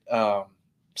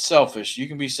selfish. You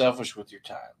can be selfish with your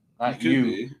time. Not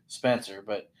you, Spencer,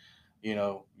 but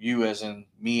you as in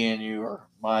me and you, or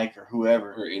Mike, or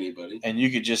whoever, or anybody. And you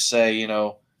could just say,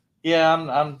 yeah,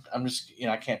 I'm just,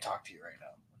 I can't talk to you right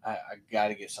now. I got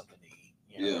to get something to eat.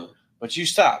 Yeah. But you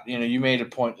stopped. You made a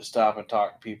point to stop and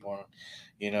talk to people,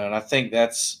 and I think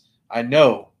I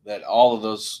know that all of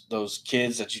those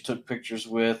kids that you took pictures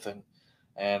with, and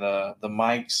the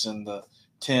Mikes and the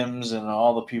Tims and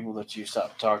all the people that you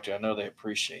stopped to talk to, I know they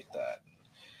appreciate that.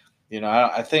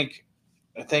 I think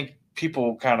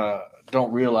people kind of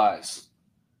don't realize,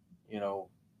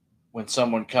 when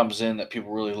someone comes in that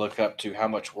people really look up to, how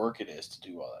much work it is to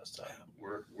do all that stuff.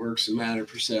 Work's a matter of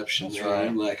perception. That's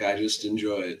right. Like, I just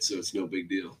enjoy it, so it's no big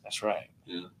deal. That's right.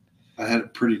 Yeah. I had a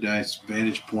pretty nice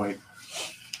vantage point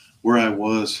where I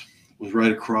was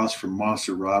right across from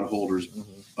Monster Rod Holders'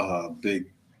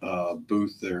 big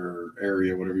booth, their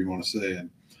area, whatever you want to say,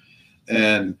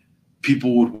 and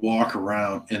people would walk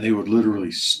around and they would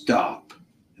literally stop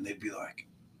and they'd be like,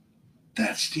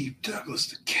 "That's Steve Douglas,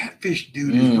 the catfish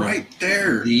dude is right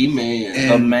there, the man,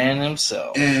 the man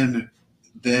himself." And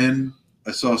then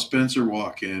I saw Spencer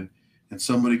walk in, and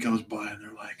somebody comes by and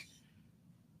they're like,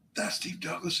 "That's Steve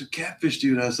Douglas, the catfish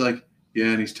dude." I was like, "Yeah,"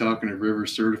 and he's talking to River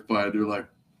Certified. They're like,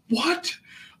 "What?"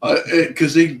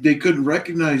 Because they couldn't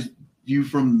recognize you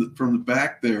from the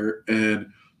back there,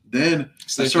 and then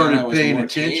I started paying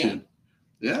attention.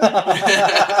 Yeah,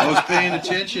 I was paying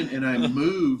attention, and I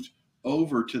moved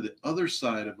over to the other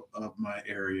side of my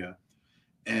area,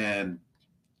 and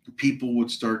people would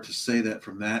start to say that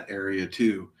from that area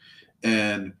too.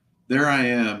 And there I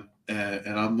am,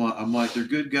 and I'm like, they're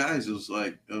good guys. I was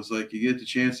like, you get the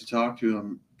chance to talk to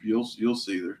them, you'll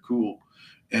see they're cool.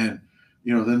 And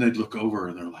then they'd look over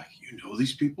and they're like, "You know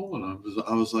these people?" And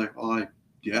I was like, "Well,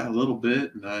 yeah, a little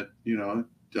bit." And I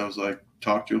was like,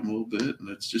 talk to them a little bit, and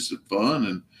it's just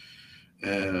fun.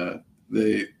 And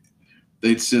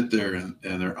they'd sit there and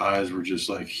their eyes were just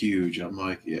like huge. I'm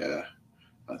like, "Yeah,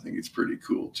 I think it's pretty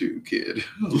cool too, kid."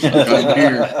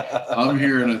 I'm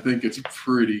here, and I think it's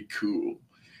pretty cool.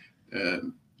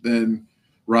 And then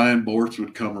Ryan Bortz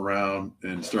would come around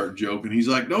and start joking. He's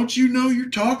like, "Don't you know you're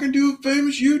talking to a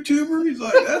famous YouTuber?" He's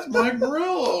like, "That's Mike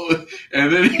Murillo."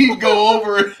 And then he'd go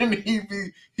over and he'd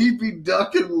be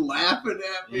ducking, laughing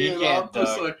at me, and I'm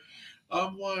just like,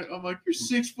 I'm like, "You're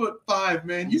 6'5",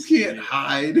 man. You can't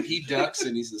hide." He ducks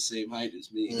and he's the same height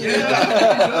as me.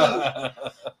 Yeah,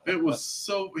 he does. It was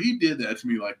so. He did that to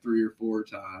me like 3 or 4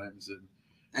 times, and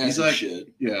As he's like,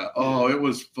 should. yeah. Oh, it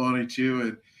was funny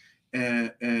too,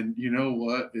 and you know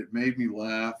what? It made me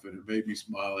laugh and it made me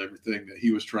smile. Everything that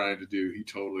he was trying to do, he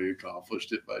totally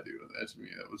accomplished it by doing that to me.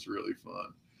 That was really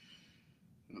fun.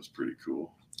 It was pretty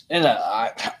cool. And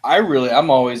I'm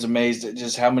always amazed at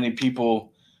just how many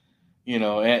people, you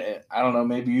know, I don't know,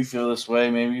 maybe you feel this way,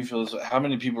 maybe you feel this way. How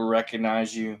many people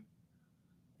recognize you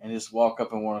and just walk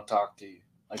up and want to talk to you?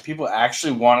 Like, people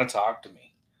actually want to talk to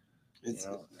me.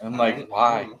 I'm like,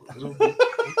 why?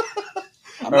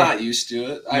 I'm not used to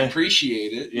it. I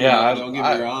appreciate it. Yeah, don't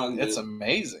get me wrong. It's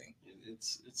amazing.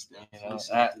 It's definitely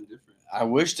something different. I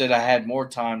wish that I had more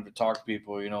time to talk to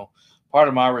people. Part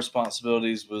of my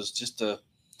responsibilities was just to,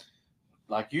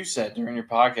 like you said during your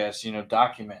podcast,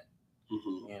 document.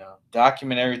 Mm-hmm.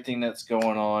 Document everything that's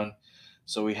going on,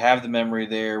 so we have the memory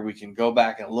there. We can go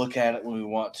back and look at it when we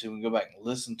want to, and go back and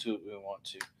listen to it when we want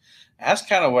to. And that's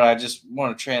kind of what I just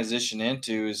want to transition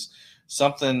into, is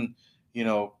something,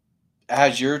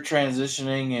 as you're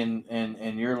transitioning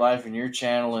in your life and your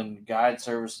channel and guide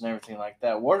service and everything like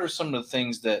that. What are some of the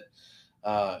things that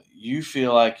you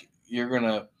feel like you're going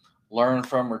to learn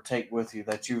from or take with you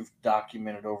that you've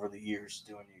documented over the years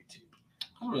doing YouTube?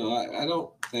 I don't know. I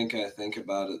don't think I think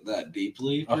about it that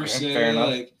deeply per se. Fair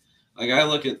enough. Like I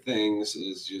look at things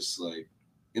as just like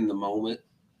in the moment,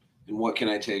 and what can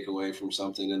I take away from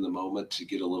something in the moment to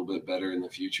get a little bit better in the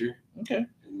future. Okay.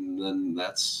 And then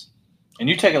that's. And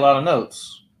you take a lot of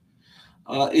notes.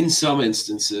 In some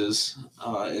instances,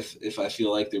 if I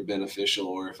feel like they're beneficial,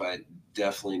 or if I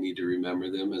definitely need to remember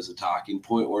them as a talking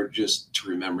point, or just to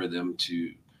remember them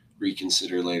to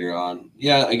reconsider later on.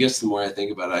 Yeah, I guess the more I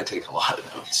think about it, I take a lot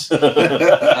of notes.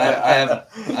 I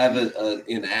have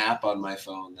an app on my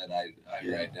phone that I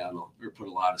write down or put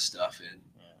a lot of stuff in.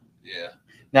 Yeah.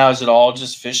 Now, is it all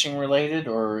just fishing related,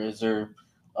 or is there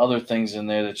other things in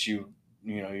there that you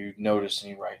notice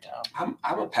and you write down?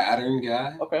 I'm a pattern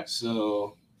guy. Okay.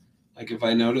 So, like, if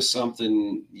I notice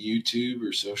something YouTube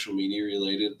or social media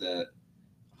related that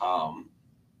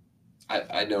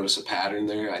I notice a pattern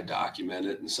there, I document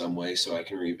it in some way so I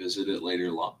can revisit it later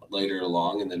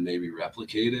along, and then maybe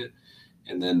replicate it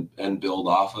and build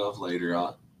off of later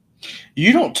on.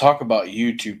 You don't talk about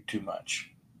YouTube too much.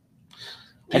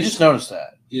 I just noticed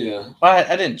that. Yeah. Well,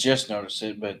 I didn't just notice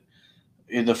it, but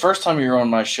the first time you were on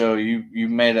my show, you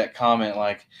made that comment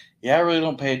like, yeah, I really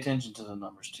don't pay attention to the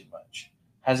numbers too much.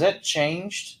 Has that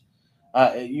changed?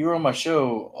 You were on my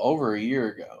show over a year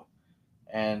ago,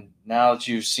 and now that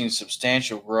you've seen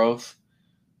substantial growth,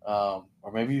 or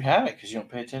maybe you haven't because you don't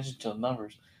pay attention to the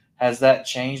numbers, has that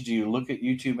changed? Do you look at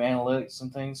YouTube analytics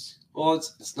and things? Well,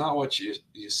 it's not what you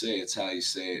say, it's how you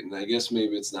say it. And I guess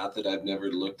maybe it's not that I've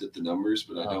never looked at the numbers,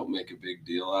 but I don't make a big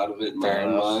deal out of it in my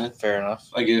own mind. Fair enough.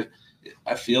 Like,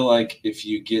 I feel like if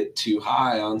you get too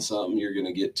high on something, you're going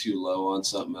to get too low on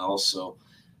something else. So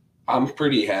I'm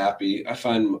pretty happy. I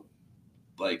find,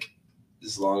 like,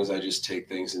 as long as I just take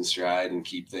things in stride and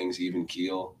keep things even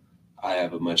keel, I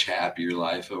have a much happier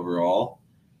life overall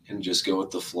and just go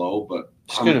with the flow. But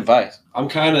it's good advice. I'm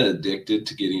kind of addicted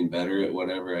to getting better at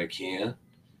whatever I can.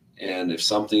 And if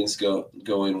something's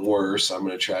going worse, I'm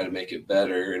going to try to make it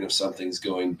better. And if something's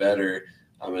going better,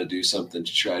 I'm going to do something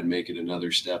to try to make it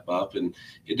another step up. And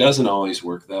it doesn't always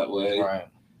work that way. Right.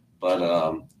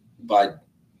 But by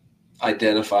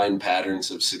identifying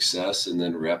patterns of success and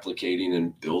then replicating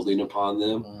and building upon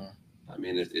them, I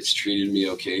mean, it's treated me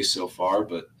okay so far,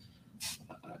 but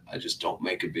I just don't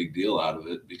make a big deal out of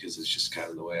it because it's just kind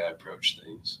of the way I approach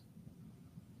things.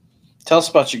 Tell us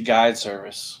about your guide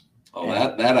service. Oh,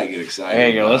 that I get excited There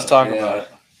you go. about. Let's talk about it.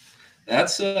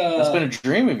 That's been a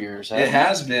dream of yours, hasn't it? It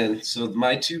has been. So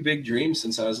my two big dreams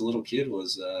since I was a little kid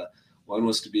was one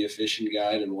was to be a fishing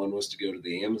guide and one was to go to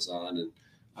the Amazon. And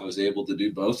I was able to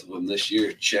do both of them this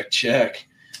year. Check.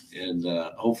 And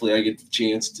hopefully I get the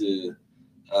chance to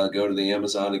go to the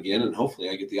Amazon again, and hopefully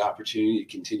I get the opportunity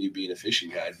to continue being a fishing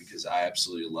guide because I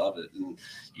absolutely love it. And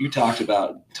you talked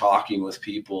about talking with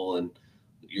people and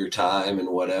your time and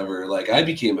whatever. Like, I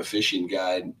became a fishing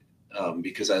guide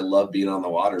because I love being on the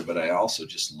water, but I also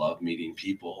just love meeting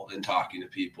people and talking to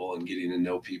people and getting to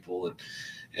know people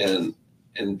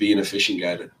and being a fishing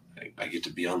guide. I get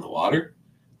to be on the water.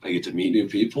 I get to meet new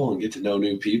people and get to know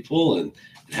new people and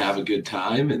have a good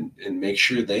time and make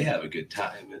sure they have a good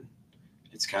time. And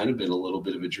it's kind of been a little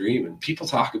bit of a dream. And people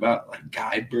talk about like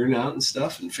guide burnout and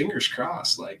stuff, and fingers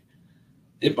crossed, like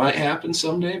it might happen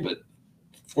someday, but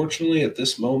fortunately at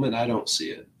this moment, I don't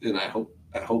see it. And I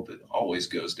hope it always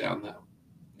goes that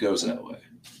way.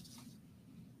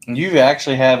 You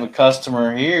actually have a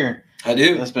customer here I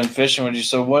do. That's been fishing with you.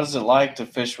 So what is it like to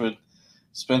fish with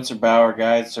Spencer Bauer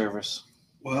Guide Service?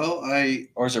 Well,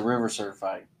 or is it River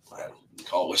Certified?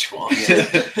 Call what you want.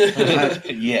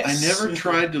 Yes. I never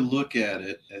tried to look at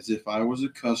it as if I was a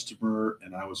customer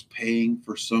and I was paying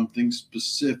for something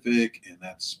specific, and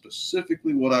that's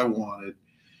specifically what I wanted.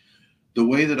 The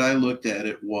way that I looked at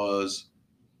it was,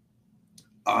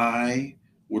 I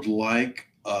would like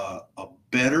a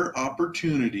better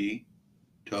opportunity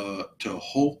to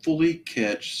hopefully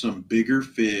catch some bigger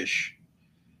fish,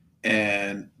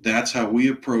 and that's how we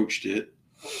approached it.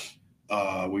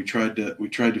 We tried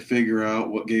to figure out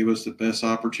what gave us the best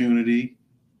opportunity,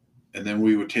 and then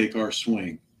we would take our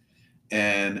swing.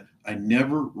 And I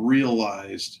never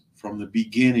realized from the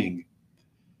beginning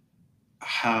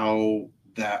how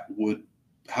that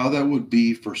would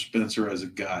be for Spencer as a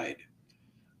guide.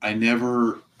 I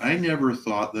never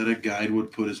thought that a guide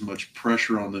would put as much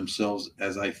pressure on themselves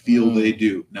as I feel they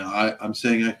do. Now, I'm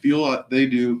saying I feel like they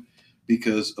do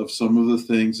because of some of the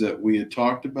things that we had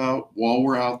talked about while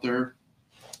we're out there,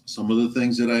 some of the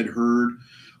things that I'd heard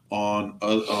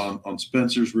on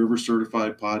Spencer's River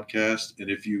Certified podcast. And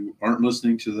if you aren't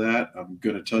listening to that, I'm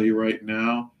going to tell you right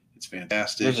now, it's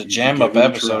fantastic. There's a jam up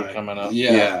episode coming up.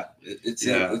 Yeah.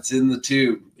 It's in the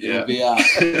tube. It'll be out.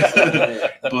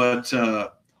 But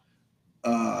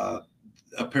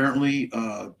apparently,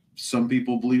 some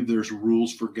people believe there's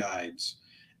rules for guides.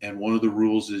 And one of the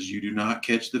rules is you do not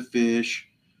catch the fish.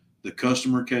 The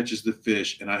customer catches the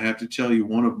fish. And I have to tell you,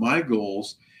 one of my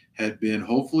goals had been,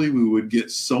 hopefully we would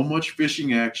get so much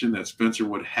fishing action that Spencer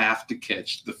would have to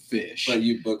catch the fish. But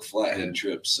you booked flathead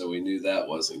trips, so we knew that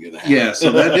wasn't going to happen. Yeah,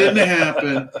 so that didn't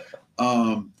happen.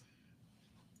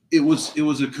 It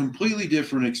was a completely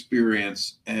different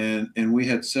experience, and we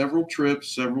had several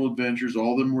trips, several adventures.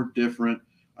 All of them were different.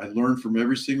 I learned from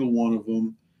every single one of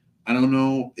them. I don't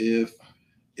know if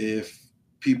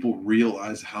people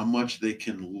realize how much they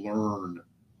can learn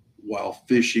while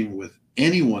fishing with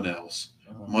anyone else,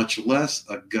 much less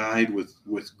a guide with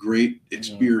great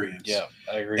experience. Yeah,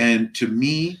 I agree. And to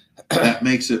me, that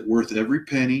makes it worth every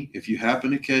penny. If you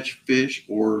happen to catch fish,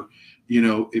 or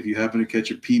if you happen to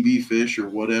catch a PB fish or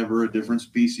whatever, a different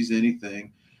species,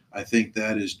 anything, I think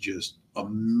that is just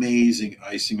amazing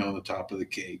icing on the top of the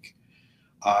cake.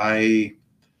 I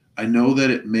know that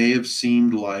it may have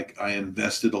seemed like I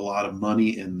invested a lot of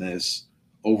money in this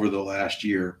over the last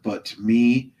year, but to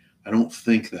me, I don't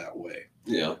think that way.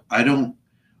 Yeah.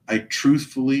 I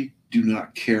truthfully do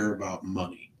not care about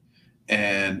money.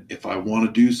 And if I want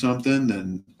to do something,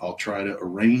 then I'll try to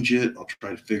arrange it. I'll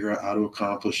try to figure out how to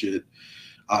accomplish it.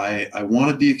 I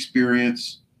wanted the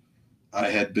experience. I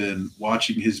had been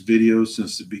watching his videos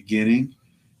since the beginning,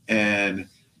 and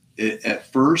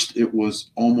at first it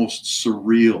was almost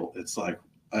surreal. It's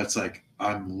like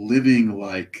I'm living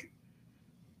like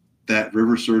that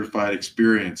River Certified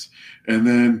experience. And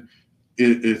then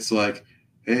it's like,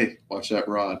 hey, watch that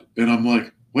rod. And I'm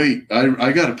like, wait,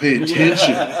 I got to pay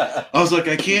attention. I was like,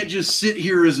 I can't just sit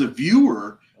here as a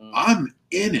viewer. I'm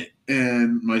in it.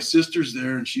 And my sister's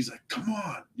there, and she's like, come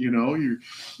on, you're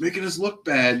making us look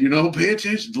bad, pay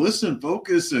attention, listen,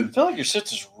 focus. And I feel like your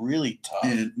sister's really tough.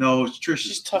 And no, it's Trish.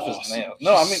 She's tough awesome. as nails.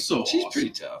 No, I mean, she's awesome.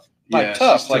 Pretty tough. Like yeah,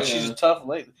 tough. She's a tough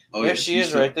lady. Oh, there she is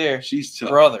tough. right there. She's tough.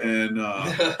 Brother. And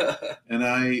and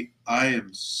I am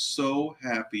so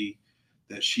happy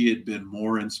that she had been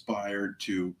more inspired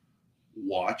to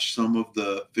watch some of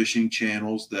the fishing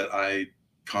channels that I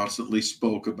constantly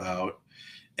spoke about.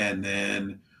 And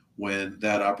then when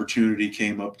that opportunity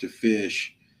came up to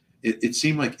fish, it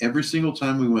seemed like every single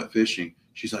time we went fishing,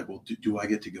 she's like, well, do I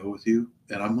get to go with you?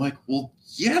 And I'm like, well,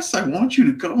 yes, I want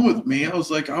you to come with me. I was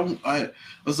like, I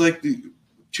was like, the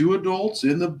 2 adults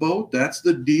in the boat, that's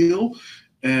the deal.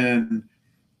 And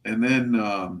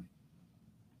then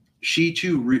she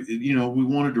too, we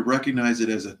wanted to recognize it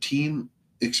as a team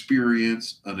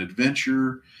experience, an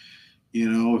adventure.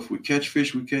 If we catch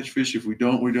fish, we catch fish. If we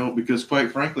don't, we don't. Because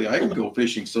quite frankly, I can go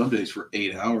fishing some days for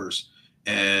 8 hours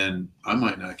and I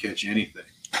might not catch anything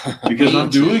because I'm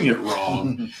doing it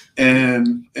wrong.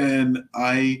 And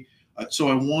so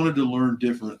I wanted to learn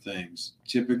different things.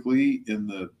 Typically in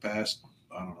the past,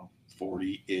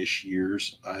 40-ish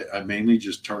years, I mainly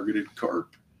just targeted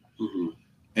carp. Mm-hmm.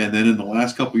 And then in the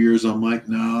last couple of years, I'm like,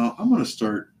 no, I'm going to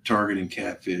start targeting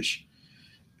catfish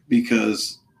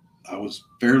because I was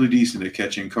fairly decent at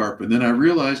catching carp. And then I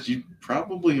realized you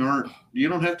probably aren't. You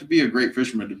don't have to be a great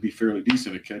fisherman to be fairly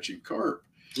decent at catching carp.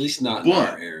 At least not in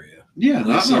our area. Yeah,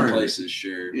 not some places,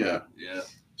 sure. Yeah. Yeah.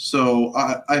 So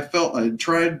I felt I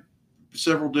tried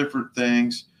several different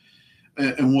things.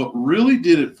 And what really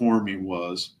did it for me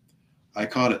was I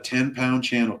caught a 10-pound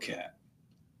channel cat.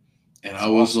 And I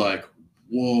was like,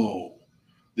 whoa,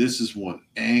 this is one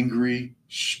angry,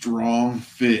 strong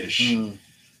fish.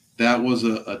 That was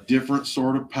a different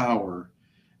sort of power.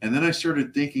 And then I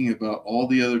started thinking about all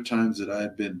the other times that I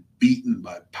had been beaten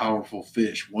by powerful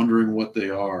fish, wondering what they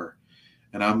are.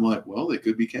 And I'm like, well, they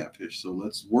could be catfish. So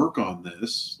let's work on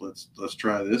this. Let's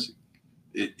try this.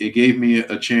 It gave me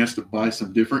a chance to buy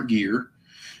some different gear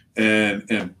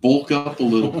and bulk up a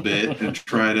little bit and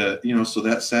try to, so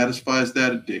that satisfies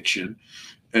that addiction.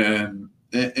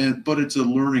 But it's a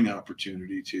learning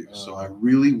opportunity too. So I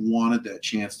really wanted that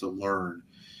chance to learn.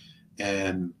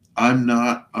 And I'm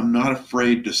not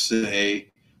afraid to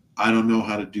say, I don't know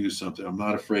how to do something. I'm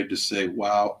not afraid to say,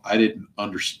 wow, I didn't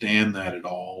understand that at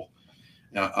all.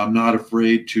 I'm not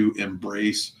afraid to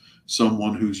embrace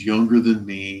someone who's younger than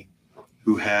me,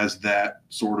 who has that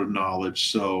sort of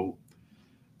knowledge. So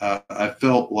I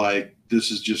felt like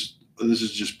this is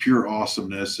just pure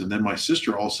awesomeness. And then my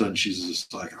sister, all of a sudden, she's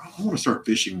just like, I want to start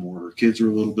fishing more. Her kids are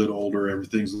a little bit older.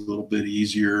 Everything's a little bit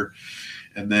easier.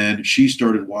 And then she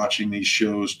started watching these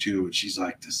shows too. And she's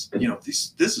like, this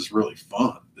is really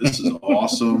fun. This is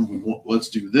awesome. Let's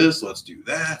do this. Let's do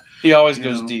that. He always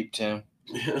goes deep, Tim.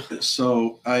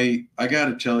 So I got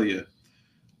to tell you,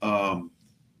 I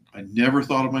never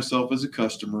thought of myself as a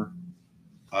customer.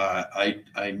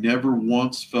 I never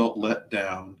once felt let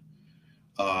down.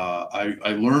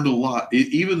 I learned a lot.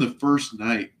 Even the first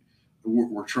night,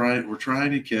 we're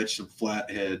trying to catch some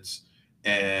flatheads,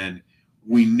 and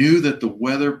we knew that the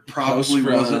weather probably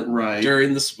wasn't right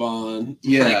during the spawn.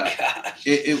 Yeah,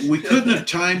 we couldn't have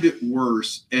timed it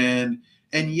worse. And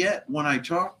yet, when I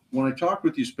talked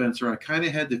with you, Spencer, I kind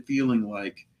of had the feeling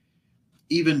like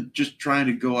even just trying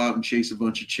to go out and chase a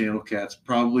bunch of channel cats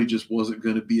probably just wasn't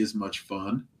going to be as much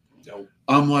fun. Nope.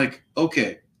 I'm like,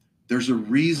 okay, there's a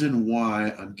reason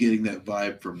why I'm getting that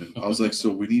vibe from him. I was like, so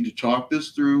we need to talk this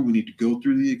through. We need to go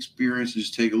through the experience and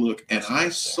just take a look. And I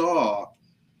saw,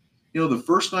 the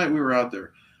first night we were out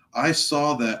there, I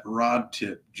saw that rod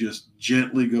tip just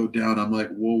gently go down. I'm like,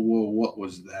 whoa, what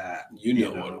was that? You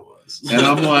know what it was. And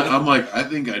I'm like, I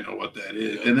think I know what that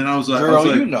is. And then I was like, girl,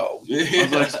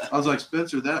 I was like,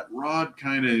 Spencer, that rod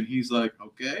kind of, and he's like,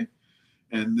 okay.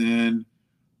 And then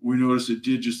we noticed it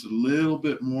did just a little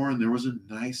bit more, and there was a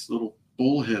nice little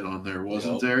bullhead on there,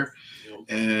 wasn't there?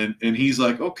 Yep. And he's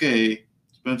like, okay.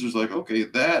 Spencer's like, okay,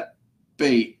 that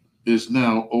bait is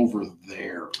now over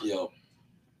there. Yep.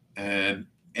 And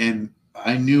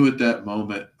I knew at that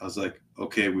moment, I was like,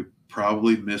 okay, we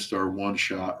probably missed our one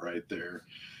shot right there.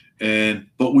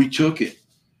 But we took it,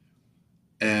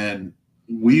 and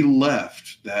we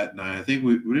left that night. I think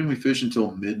we didn't fish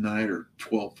until midnight or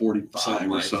 12:45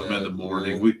 or something in the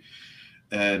morning.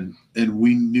 Yeah.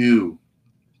 We knew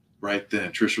right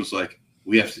then. Trish was like,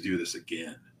 we have to do this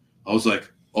again. I was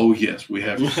like, oh yes, we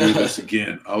have to do this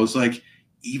again. I was like,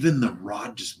 even the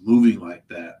rod just moving like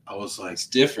that, I was like, it's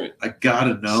different. I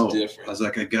gotta know. It's different. I was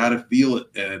like, I gotta feel it.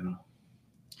 And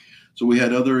so we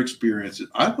had other experiences.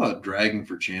 I thought dragging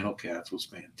for channel cats was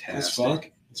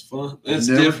fantastic. It's fun. It's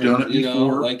never different, done it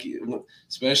before. like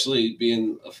especially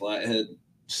being a flathead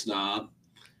snob,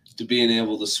 to being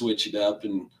able to switch it up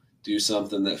and do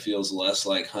something that feels less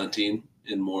like hunting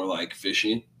and more like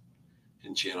fishing.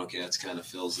 And channel cats kind of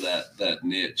fills that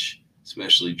niche,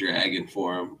 especially dragging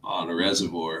for them on a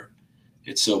reservoir.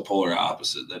 It's so polar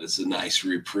opposite that it's a nice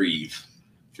reprieve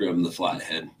from the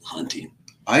flathead hunting.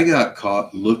 I got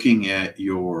caught looking at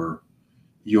your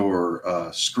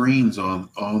screens on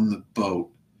the boat,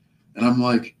 and I'm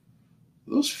like,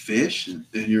 those fish? And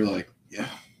you're like, yeah.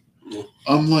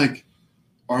 I'm like,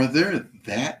 are there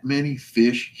that many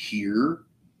fish here?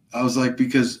 I was like,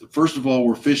 because first of all,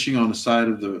 we're fishing on the side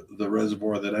of the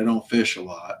reservoir that I don't fish a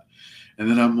lot. And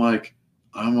then I'm like,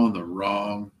 I'm on the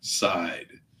wrong side.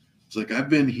 It's like, I've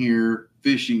been here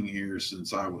fishing here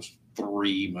since I was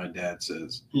 3, my dad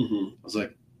says. Mm-hmm. I was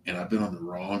like, and I've been on the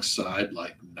wrong side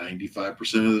like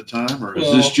 95% of the time, or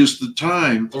is this just the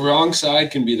time? The wrong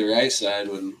side can be the right side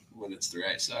when it's the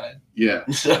right side. Yeah.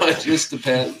 So it just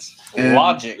depends. And,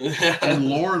 logic. And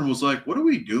Lauren was like, what are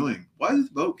we doing? Why does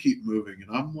the boat keep moving?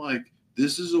 And I'm like,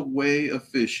 this is a way of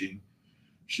fishing.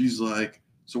 She's like,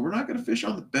 so we're not going to fish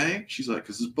on the bank? She's like,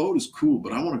 because this boat is cool,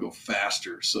 but I want to go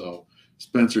faster. So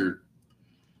Spencer.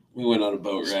 We went on a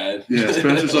boat ride. Yeah,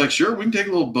 Spencer's like, sure, we can take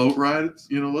a little boat ride.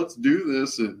 Let's do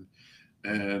this. And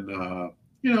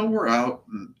we're out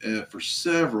for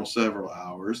several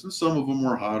hours, and some of them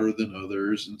were hotter than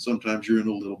others, and sometimes you're in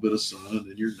a little bit of sun,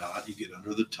 and you're not. You get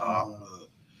under the top,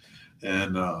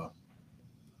 and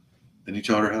then he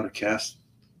taught her how to cast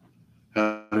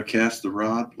the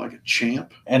rod like a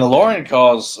champ. And Lauren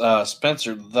calls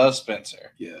Spencer the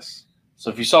Spencer. Yes. So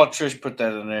if you saw Trish put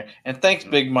that in there, and thanks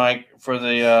Big Mike for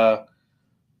the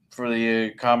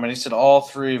comment. He said all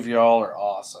three of y'all are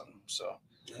awesome. So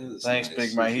thanks nice.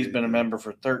 Big Mike. He's been a member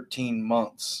for 13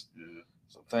 months. Yeah.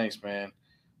 So thanks, man.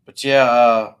 But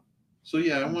yeah. So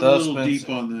yeah, I went a little deep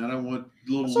on that. I went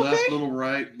a little left, a little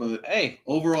right, but hey,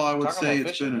 overall, I would say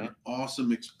it's been an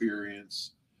awesome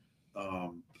experience.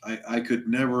 I could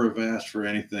never have asked for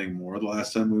anything more. The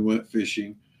last time we went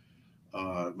fishing,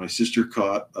 my sister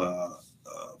caught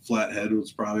flathead. It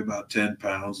was probably about 10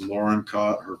 pounds. Lauren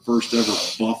caught her first ever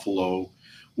buffalo,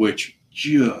 which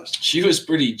she was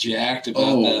pretty jacked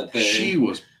about that thing. She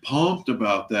was pumped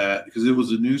about that because it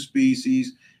was a new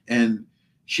species, and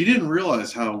she didn't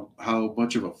realize how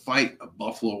much of a fight a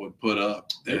buffalo would put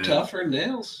up. They're tougher than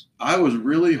nails. I was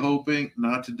really hoping,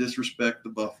 not to disrespect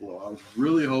the buffalo, I was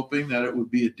really hoping that it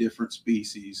would be a different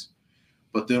species.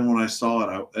 But then when I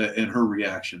saw it and her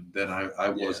reaction, then I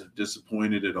wasn't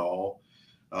disappointed at all.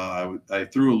 I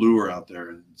threw a lure out there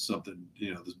and something,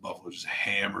 this buffalo just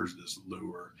hammers this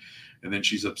lure. And then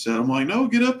she's upset. I'm like, no,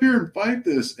 get up here and fight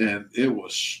this. And it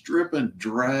was stripping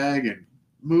drag and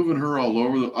moving her all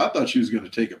over. I thought she was going to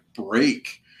take a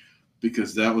break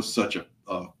because that was such a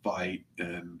fight.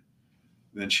 And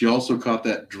then she also caught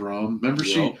that drum. Remember,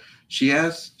 she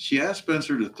asked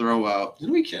Spencer to throw out.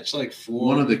 Didn't we catch like 4?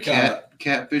 One of the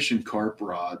catfish and carp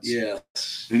rods.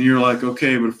 Yes. And you're like,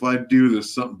 okay, but if I do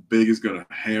this, something big is going to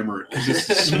hammer it. It's just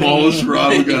the smallest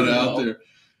rod we got out there.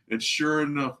 And sure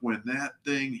enough, when that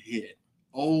thing hit,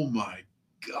 oh my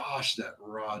gosh, that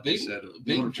rod big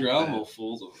drum will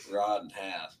fool the rod in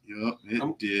half. Yep,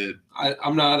 it did.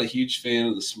 I'm not a huge fan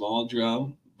of the small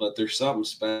drum, but there's something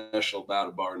special about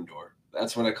a barn door.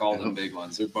 That's what I call them big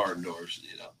ones. They're barn doors,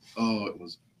 Oh, it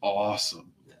was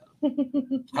awesome. Yeah.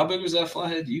 How big was that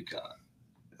flathead you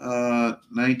caught?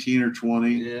 19 or 20.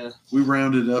 Yeah. We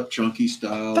rounded up chunky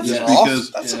style. That's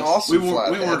because an awesome we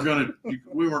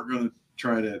weren't gonna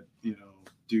try to,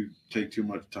 take too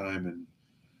much time and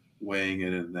weighing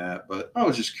it in that, but I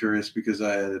was just curious because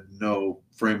I had no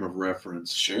frame of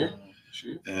reference. Sure.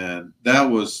 And that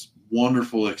was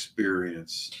wonderful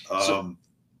experience.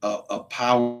 A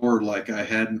power like I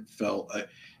hadn't felt.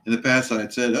 In the past, I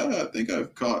had said, I think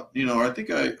I've caught, I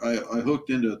think I hooked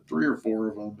into 3 or 4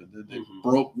 of them, and then they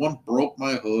one broke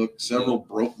my hook, several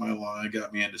broke my line,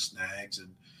 got me into snags,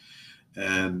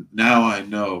 and now I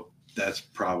know that's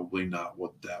probably not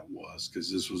what that was,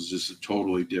 because this was just a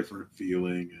totally different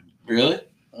feeling. And really,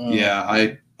 yeah,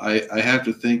 I have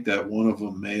to think that one of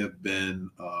them may have been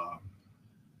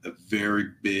a very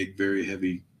big, very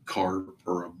heavy carp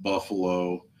or a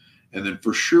buffalo, and then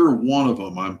for sure one of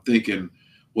them I'm thinking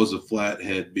was a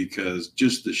flathead, because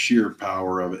just the sheer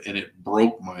power of it, and it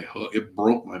broke my hook. It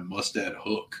broke my Mustad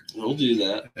hook. We'll do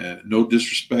that. And no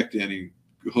disrespect to any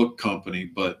hook company,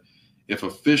 but if a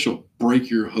fish will break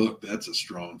your hook, that's a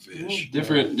strong fish.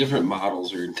 Well, different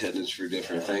models are intended for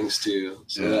different things too,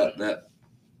 so that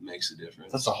makes a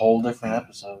difference. That's a whole different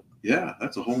episode. Yeah,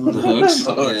 that's a whole other hooks.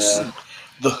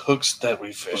 The hooks that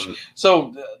we fish.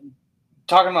 So,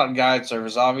 talking about guide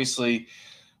service, obviously,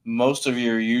 most of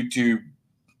your YouTube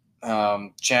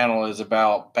channel is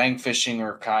about bank fishing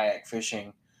or kayak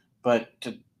fishing, but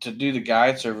to do the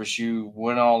guide service, you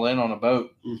went all in on a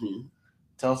boat. Mm-hmm.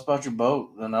 Tell us about your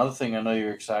boat. Another thing I know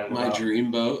you're excited about. My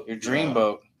dream boat. Your dream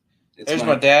boat. There's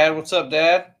my dad. What's up,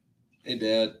 Dad? Hey,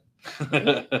 Dad.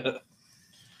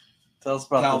 Tell us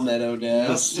about Palmetto, Dad.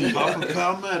 Off of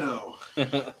Palmetto.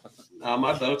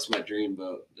 My boat's my dream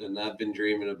boat, and I've been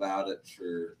dreaming about it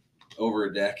for over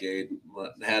a decade.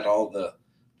 Had all the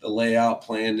layout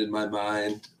planned in my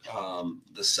mind,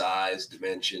 the size,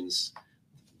 dimensions,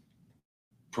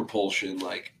 propulsion,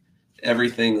 like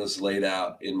everything was laid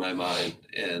out in my mind.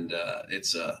 And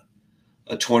it's a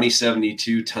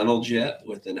 2072 tunnel jet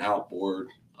with an outboard,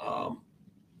 and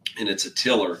it's a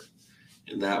tiller.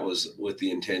 And that was with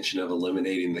the intention of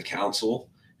eliminating the console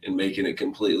and making it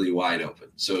completely wide open.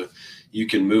 So you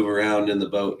can move around in the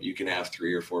boat. You can have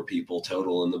 3 or 4 people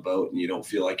total in the boat, and you don't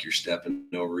feel like you're stepping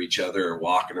over each other or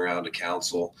walking around a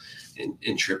console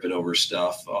and tripping over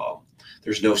stuff.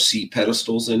 There's no seat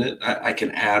pedestals in it. I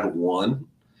can add one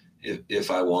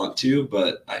if I want to,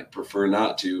 but I prefer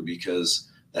not to, because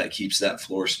that keeps that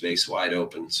floor space wide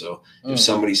open. So if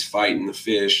somebody's fighting the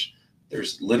fish,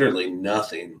 there's literally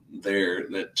nothing there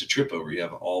to trip over. You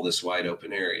have all this wide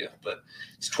open area, but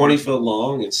it's 20 foot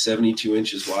long. It's 72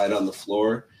 inches wide on the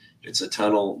floor. It's a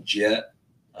tunnel jet.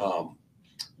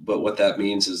 But what that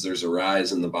means is there's a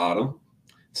rise in the bottom.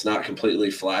 It's not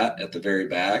completely flat at the very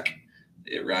back.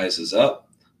 It rises up.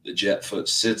 The jet foot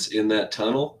sits in that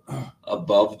tunnel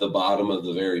above the bottom of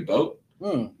the very boat.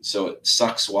 So it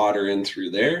sucks water in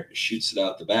through there, shoots it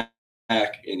out the back,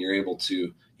 and you're able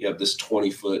to, you have this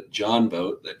 20-foot John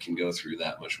boat that can go through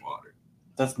that much water.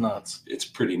 That's nuts. It's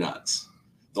pretty nuts.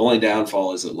 The only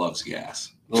downfall is it loves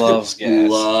gas. Loves gas.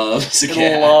 Loves the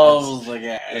gas. Loves the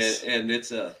gas. And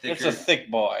it's a thicker. It's a thick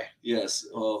boy. Yes.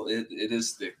 Well, it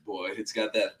is thick, boy. It's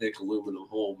got that thick aluminum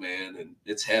hull, man, and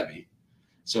it's heavy.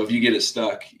 So if you get it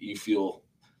stuck, you feel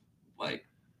like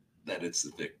that it's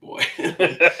the thick boy.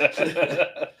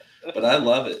 But I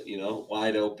love it,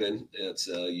 wide open. It's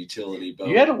a utility boat.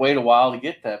 You had to wait a while to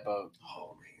get that boat.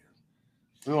 Oh man,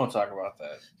 we won't talk about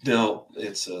that. No,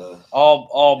 it's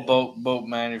all boat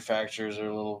manufacturers are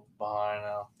a little behind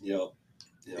now. Yep.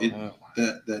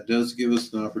 That does give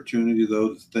us an opportunity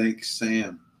though to thank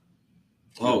Sam.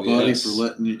 Oh, buddy, yes. for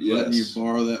letting you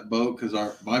borrow that boat, because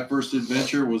my first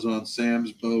adventure was on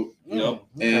Sam's boat. Yep.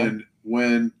 And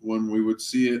when we would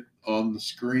see it on the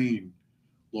screen,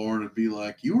 Lauren would be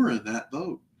like, "You were in that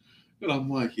boat," and I'm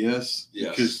like, "Yes,"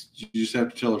 because you just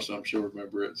have to tell her something, she'll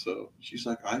remember it. So she's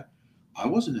like, "I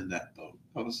wasn't in that boat."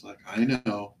 I was like, "I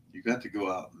know. You got to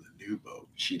go out in the new boat."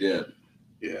 She did.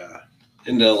 Yeah.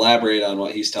 And to elaborate on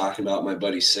what he's talking about, my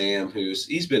buddy Sam,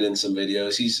 he's been in some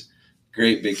videos. He's a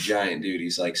great big giant dude.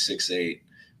 He's like 6'8",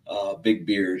 big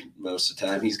beard most of the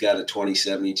time. He's got a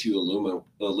 2072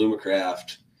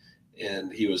 Alumacraft,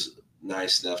 and he was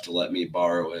nice enough to let me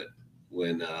borrow it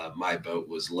when my boat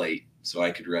was late, so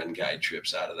I could run guide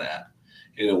trips out of that.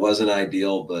 And it wasn't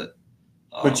ideal, but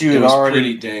you had already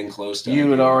pretty dang close to.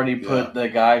 You had already put the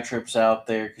guide trips out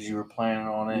there because you were planning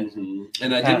on it,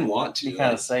 and I didn't want to. It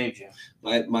kind of saved you.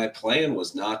 My plan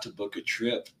was not to book a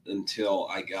trip until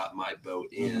I got my boat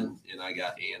in and I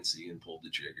got antsy and pulled the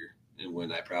trigger, and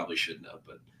when I probably shouldn't have.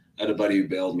 But I had a buddy who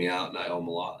bailed me out, and I owe him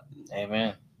a lot.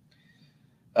 Amen.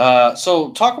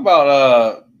 So talk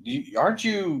about aren't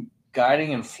you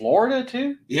guiding in Florida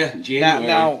too? Yeah, January.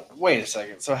 Now wait a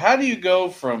second. So how do you go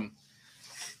from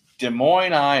Des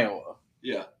Moines, Iowa,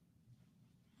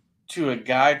 to a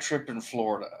guide trip in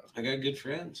Florida? I got good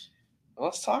friends. Well,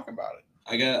 let's talk about it.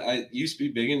 I used to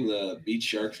be big in the beach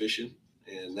shark fishing,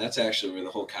 and that's actually where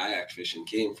the whole kayak fishing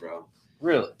came from.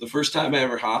 Really? The first time I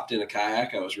ever hopped in a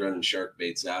kayak, I was running shark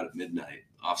baits out at midnight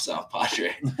off South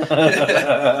Padre.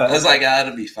 I was like,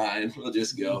 it'll be fine. We'll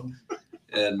just go.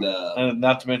 And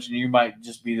not to mention, you might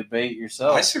just be the bait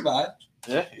yourself. I survived.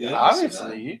 Yeah,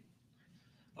 obviously.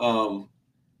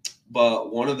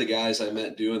 But one of the guys I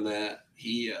met doing that,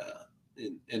 he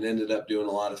and ended up doing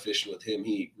a lot of fishing with him.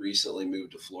 He recently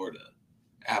moved to Florida,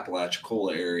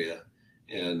 Apalachicola area,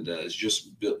 and is just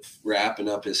wrapping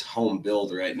up his home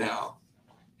build right now.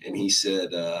 And he said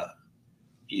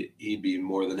he'd be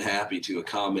more than happy to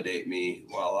accommodate me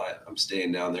while I'm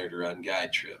staying down there to run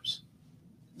guide trips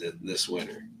this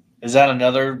winter. Is that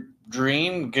another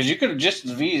dream? Because you could have just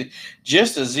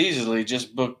as easily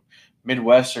just booked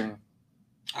Midwestern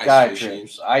guide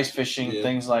trips, ice fishing,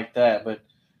 things like that. But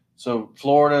so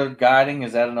Florida guiding,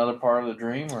 is that another part of the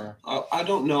dream, or I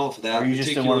don't know if that. Or you just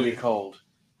didn't want to be cold.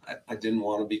 I didn't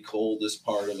want to be cold as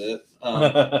part of it.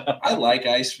 I like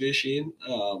ice fishing.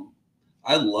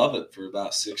 I love it for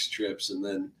about 6 trips, and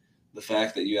then the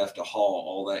fact that you have to haul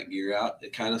all that gear out,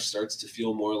 it kind of starts to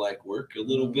feel more like work a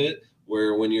little bit.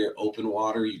 Where when you're open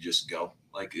water, you just go.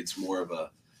 Like it's more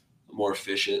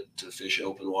efficient to fish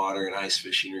open water, and ice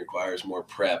fishing requires more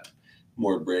prep,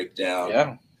 more breakdown.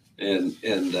 Yeah. And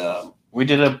we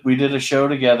did a show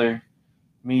together,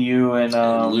 me, you, and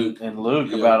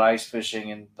Luke about ice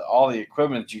fishing, and all the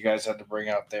equipment you guys had to bring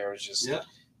out there was just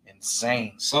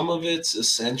insane. Some of it's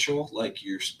essential, like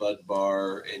your spud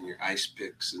bar and your ice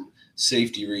picks and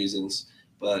safety reasons,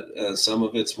 but some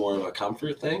of it's more of a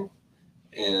comfort thing,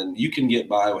 and you can get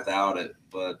by without it,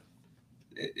 but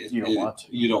you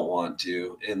don't want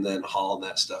to. And then hauling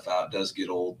that stuff out does get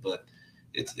old, but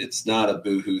it's not a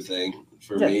boohoo thing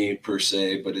for me per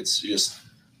se, but it's just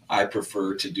I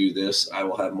prefer to do this. I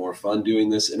will have more fun doing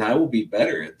this, and I will be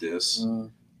better at this.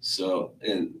 So,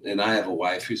 and I have a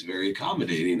wife who's very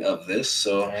accommodating of this,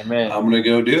 so Amen. I'm gonna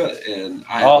go do it. And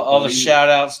all the shout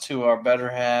outs to our better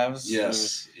halves,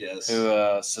 yes,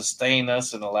 who sustain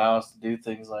us and allow us to do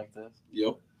things like this.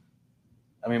 Yep.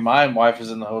 I mean, my wife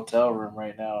is in the hotel room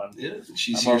right now, and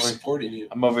she's here supporting you.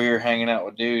 I'm over here hanging out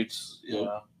with dudes,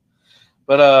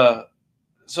 But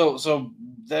so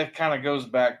that kind of goes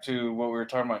back to what we were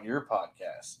talking about in your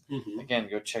podcast. Again,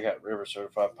 go check out River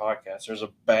Certified Podcast. There's a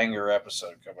banger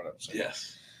episode coming up soon.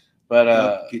 Yes.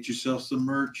 But get yourself some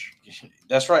merch.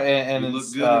 That's right. And you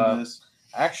it's look good in this.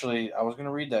 Actually, I was going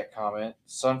to read that comment.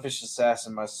 Sunfish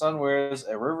Assassin. My son wears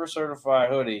a River Certified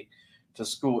hoodie to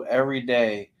school every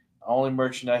day Only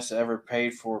merchandise I ever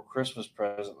paid for a Christmas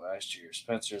present last year.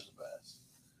 Spencer's the best.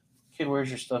 Kid wears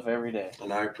your stuff every day.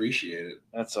 And I appreciate it.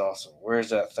 That's awesome. Where's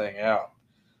that thing out?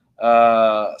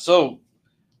 So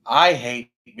I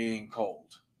hate being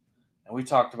cold. And we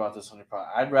talked about this on your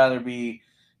podcast. I'd rather be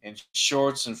in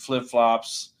shorts and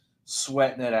flip-flops,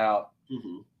 sweating it out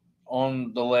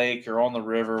on the lake or on the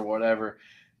river, whatever.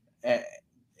 And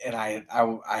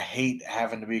I hate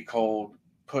having to be cold,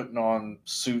 putting on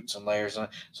suits and layers.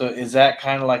 So is that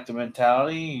kind of like the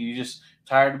mentality? You just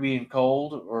tired of being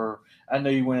cold? Or I know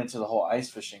you went into the whole ice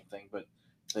fishing thing, but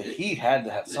the heat had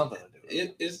to have something to do with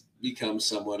it. It's become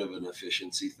somewhat of an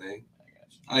efficiency thing.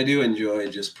 I do enjoy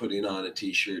just putting on a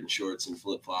t-shirt and shorts and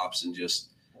flip-flops and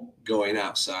just going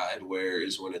outside,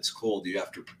 whereas when it's cold, you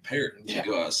have to prepare to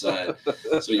go outside.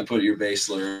 So you put your base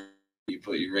layer, you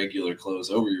put your regular clothes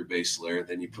over your base layer,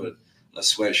 then you put a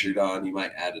sweatshirt on, you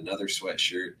might add another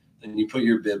sweatshirt, then you put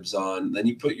your bibs on, then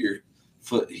you put your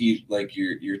foot heat, like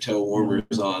your toe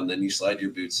warmers on, then you slide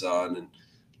your boots on, and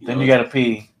you got to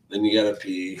pee. Then you got to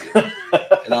pee.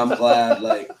 And I'm glad,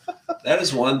 like, that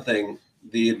is one thing.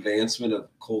 The advancement of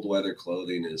cold weather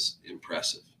clothing is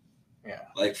impressive. Yeah.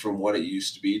 Like from what it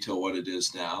used to be to what it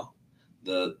is now,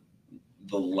 the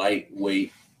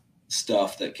lightweight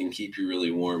stuff that can keep you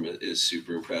really warm is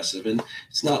super impressive. And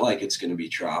it's not like it's going to be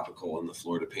tropical in the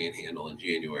Florida Panhandle in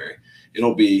January.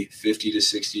 It'll be 50 to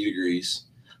 60 degrees,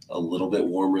 a little bit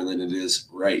warmer than it is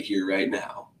right here, right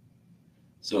now.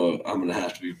 So I'm going to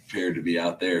have to be prepared to be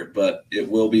out there, but it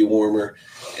will be warmer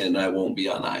and I won't be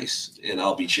on ice and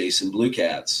I'll be chasing blue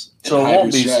cats. So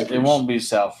it won't be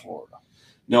South Florida.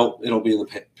 No, it'll be in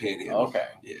the Panhandle. Okay.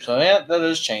 Yeah. So that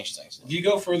does change things. If you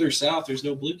go further south, there's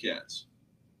no blue cats.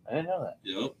 I didn't know that.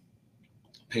 Yep.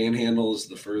 Panhandle is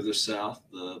the furthest south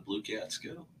the blue cats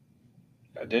go.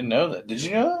 I didn't know that. Did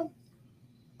you know that?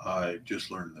 I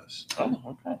just learned this.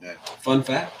 Oh, okay. Yeah. Fun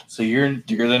fact. So you're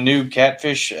the new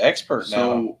catfish expert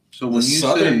now. So when the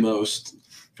southernmost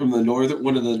from the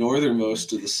one of the northernmost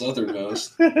to the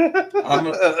southernmost. I'm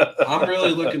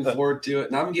really looking forward to it,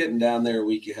 and I'm getting down there a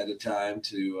week ahead of time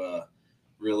to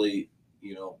really,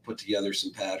 put together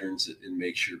some patterns and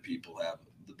make sure people have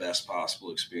the best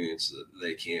possible experience that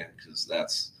they can, because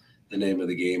that's the name of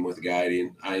the game with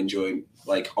guiding. I enjoy,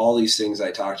 like, all these things I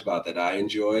talked about that I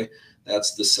enjoy.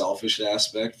 That's the selfish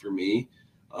aspect for me.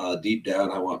 Deep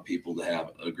down, I want people to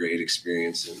have a great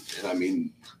experience. And I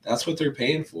mean, that's what they're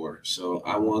paying for. So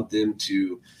I want them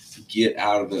to get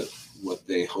out of it what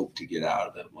they hope to get out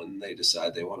of it when they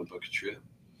decide they want to book a trip.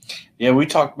 Yeah, we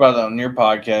talked about that on your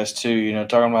podcast too,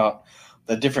 talking about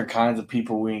the different kinds of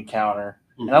people we encounter.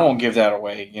 Mm-hmm. And I won't give that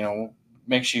away.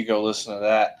 Make sure you go listen to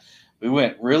that. We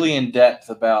went really in depth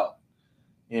about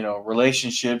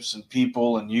relationships and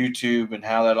people and YouTube and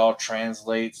how that all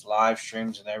translates, live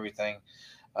streams and everything.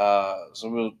 So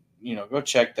we'll, go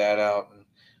check that out. And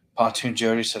Pontoon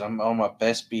Jody said, I'm on my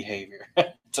best behavior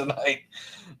tonight.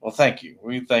 Well, thank you.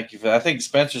 We thank you for that. I think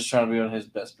Spencer's trying to be on his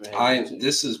best behavior.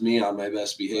 This is me on my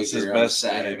best behavior on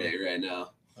Saturday right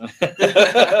now.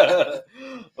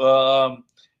 Well,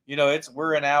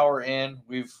 we're an hour in.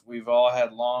 We've all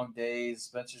had long days.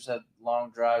 Spencer's had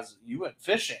long drives. You went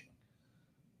fishing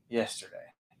yesterday.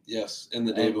 Yes, and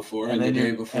the day before, and the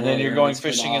day before, and then you're going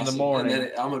fishing in the morning. And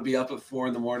then I'm gonna be up at 4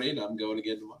 a.m. I'm going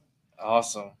again tomorrow.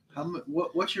 Awesome.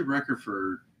 What's your record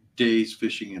for days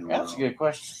fishing in a row? That's a good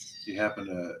question. Do you happen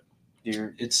to?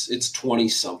 It's 20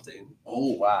 something.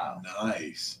 Oh wow,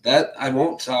 nice. That I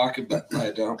won't talk about.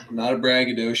 I'm not a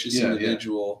braggadocious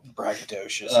individual. Yeah.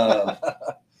 Braggadocious.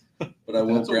 But I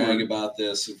will brag about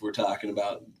this if we're talking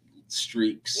about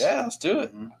streaks. Yeah, let's do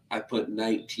it. I put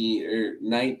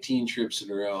 19 trips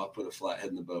in a row. I put a flathead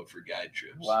in the boat for guide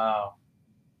trips. Wow.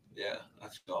 Yeah, I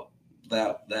felt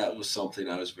that was something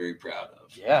I was very proud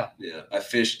of. Yeah. Yeah, I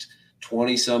fished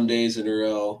 20 some days in a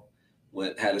row.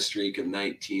 Had a streak of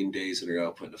 19 days in a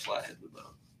row putting a flathead in the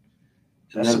boat.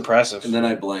 That's impressive. And then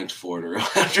I blanked 4 in a row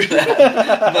after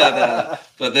that.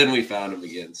 but then we found them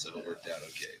again, so it worked out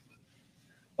okay.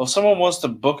 Well, if someone wants to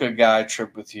book a guide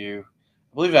trip with you,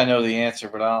 I believe I know the answer,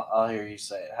 but I'll hear you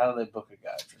say it. How do they book a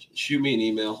guide trip? Shoot me an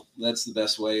email. That's the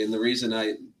best way. And the reason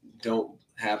I don't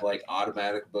have like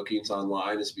automatic bookings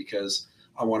online is because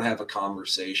I want to have a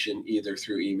conversation either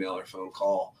through email or phone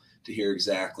call to hear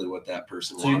exactly what that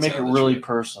person wants. So you make it really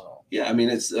personal. Yeah, I mean,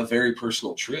 it's a very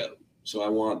personal trip. So I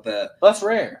want that. That's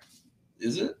rare.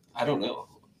 Is it? I don't know.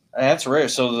 That's rare.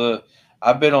 So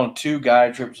I've been on 2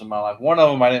 guide trips in my life. One of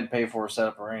them I didn't pay for a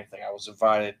setup or anything. I was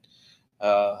invited,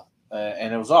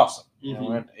 and it was awesome.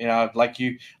 Mm-hmm.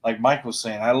 Like Mike was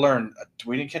saying, I learned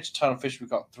we didn't catch a ton of fish. We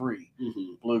caught 3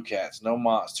 mm-hmm. blue cats, no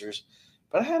monsters,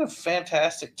 But I had a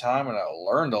fantastic time, and I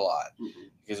learned a lot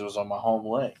because it was on my home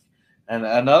lake. And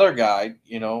another guy,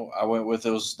 I went with,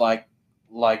 it was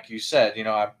like you said,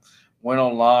 I went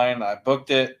online, I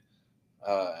booked it.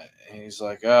 And he's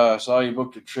like, "Oh, I saw you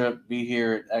booked a trip. Be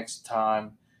here at X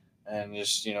time, and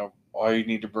just all you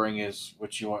need to bring is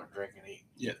what you want to drink and eat."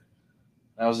 Yeah,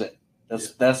 that was it.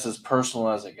 That's as personal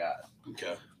as it got.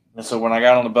 Okay. And so when I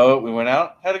got on the boat, we went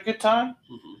out, had a good time.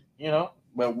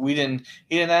 But he didn't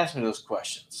ask me those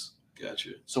questions.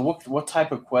 Gotcha. So what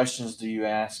type of questions do you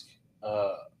ask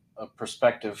a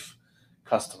prospective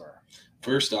customer?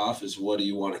 First off is, what do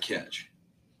you want to catch?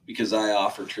 Because I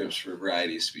offer trips for a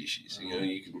variety of species.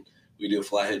 We do a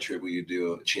flathead trip, we could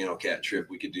do a channel cat trip,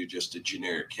 we could do just a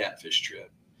generic catfish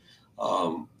trip.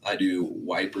 I do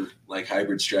wiper, like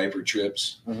hybrid striper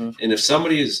trips. And if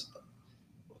somebody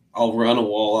I'll run a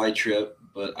walleye trip,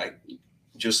 but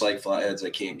just like flatheads, I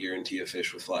can't guarantee a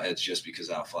fish with flatheads just because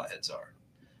how flatheads are.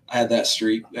 I had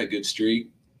that good streak,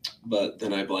 but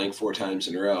then I blank 4 times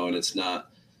in a row, and it's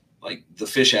not like the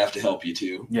fish have to help you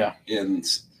too. Yeah. And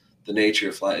the nature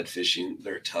of flathead fishing,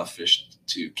 they're a tough fish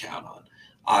to count on.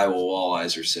 Iowa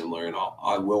walleyes are similar, and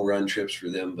I will run trips for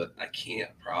them, but I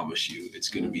can't promise you it's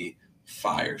going to be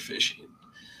fire fishing.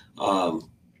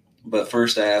 But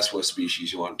first I ask what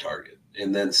species you want to target.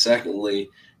 And then secondly,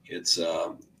 it's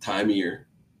time of year.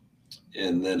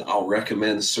 And then I'll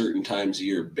recommend certain times of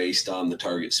year based on the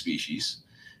target species.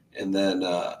 And then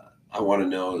I want to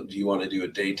know, do you want to do a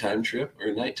daytime trip or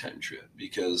a nighttime trip?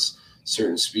 Because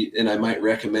certain and I might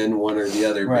recommend one or the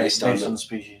other based on the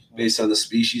species. Based on the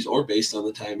species or based on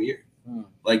the time of year.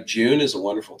 Like June is a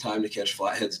wonderful time to catch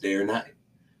flatheads day or night.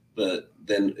 But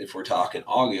then if we're talking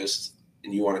August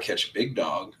and you want to catch a big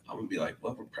dog, I'm going to be like,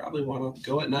 well, we probably want to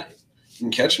go at night. You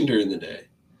can catch them during the day,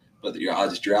 but your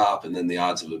odds drop, and then the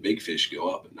odds of a big fish go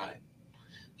up at night.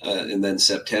 And then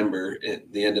September,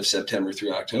 at the end of September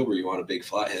through October, you want a big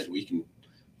flathead, we can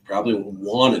probably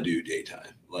want to do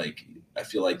daytime. Like, I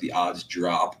feel like the odds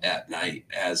drop at night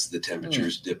as the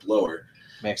temperatures dip lower.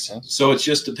 Makes sense. So it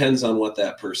just depends on what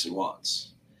that person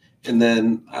wants. And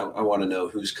then I want to know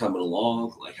who's coming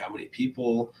along, like how many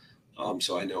people,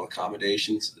 so I know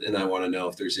accommodations. And I want to know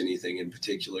if there's anything in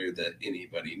particular that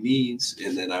anybody needs.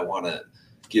 And then I want to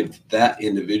give that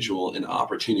individual an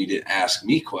opportunity to ask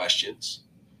me questions,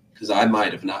 because I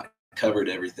might have not covered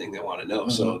everything they want to know.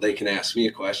 So they can ask me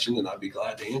a question, and I'd be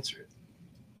glad to answer it.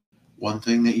 One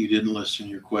thing that you didn't list in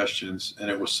your questions, and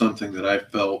it was something that I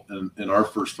felt in our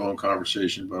first phone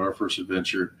conversation about our first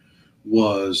adventure,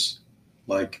 was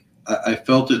like I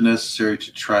felt it necessary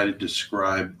to try to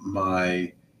describe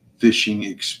my fishing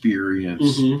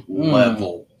experience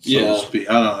level, so to speak.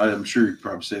 I'm sure you'd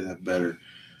probably say that better.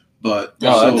 But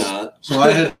so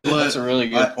I had to that's a really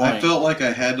good point. I felt like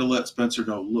I had to let Spencer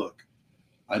know, look,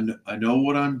 I know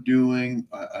what I'm doing.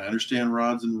 I understand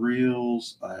rods and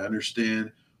reels. I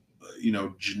understand,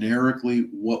 generically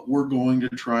what we're going to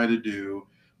try to do.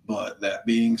 But that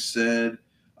being said,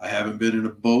 I haven't been in a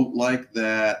boat like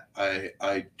that.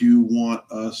 I do want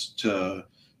us to,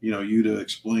 you to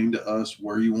explain to us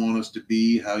where you want us to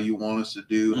be, how you want us to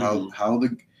do, how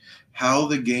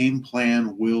the game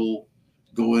plan will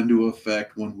go into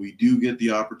effect when we do get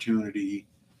the opportunity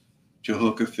to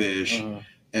hook a fish.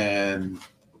 And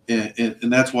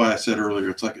that's why I said earlier,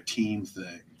 it's like a team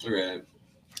thing. Right.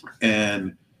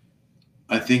 And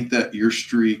I think that your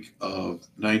streak of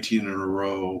 19 in a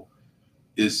row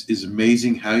is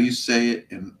amazing how you say it.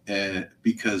 And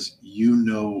because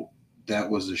that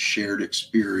was a shared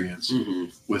experience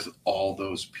with all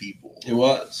those people. It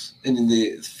was. And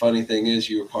the funny thing is,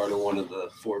 you were part of one of the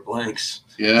 4 blanks.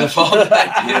 Yeah.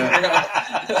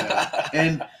 Yeah.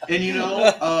 And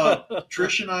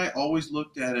Trish and I always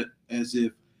looked at it as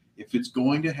if it's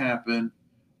going to happen,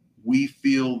 we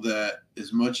feel that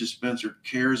as much as Spencer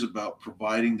cares about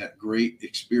providing that great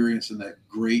experience and that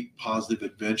great positive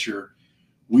adventure,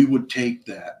 we would take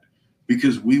that,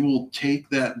 because we will take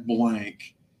that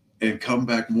blank and come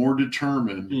back more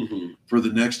determined for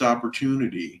the next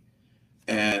opportunity,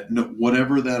 and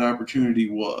whatever that opportunity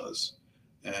was.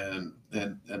 And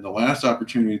the last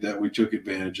opportunity that we took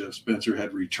advantage of, Spencer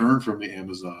had returned from the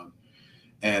Amazon,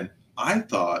 and I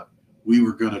thought we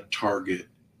were going to target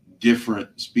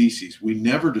different species. We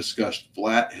never discussed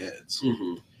flatheads.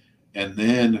 And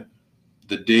then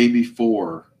the day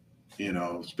before,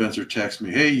 Spencer texted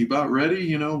me, "Hey, you about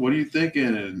ready? What are you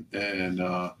thinking?" And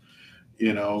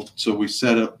so we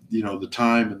set up, the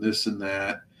time and this and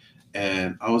that.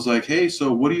 And I was like, "Hey,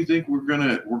 so what do you think we're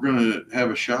gonna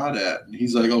have a shot at?" And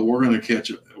he's like, "Oh, we're gonna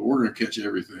catch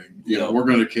everything. We're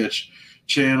gonna catch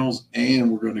channels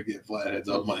and we're gonna get flatheads."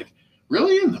 I'm like,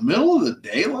 really in the middle of the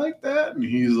day like that? And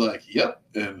he's like, yep.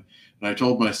 And I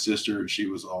told my sister, and she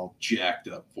was all jacked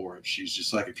up for it. She's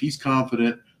just like, if he's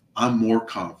confident, I'm more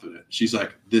confident. She's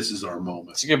like, this is our moment.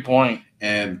 That's a good point.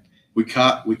 And we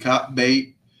caught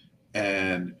bait,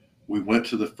 and we went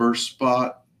to the first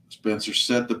spot. Spencer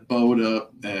set the boat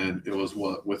up, and it was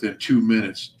within 2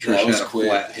 minutes, Trish had a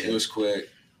flat hit. It was quick.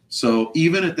 So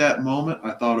even at that moment,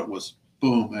 I thought it was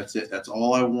boom. That's it. That's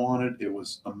all I wanted. It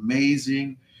was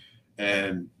amazing.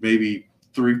 And maybe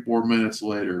 3-4 minutes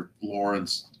later,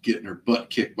 Lauren's getting her butt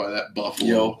kicked by that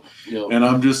buffalo. Yep. And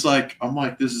I'm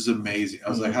like, this is amazing. I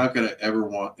was like, how could I ever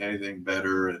want anything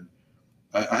better? And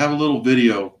I have a little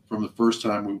video from the first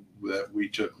time we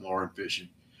took Lauren fishing.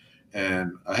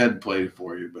 And I hadn't played it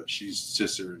for you, but she's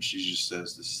sister, and she just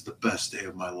says, this is the best day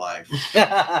of my life.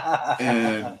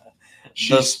 And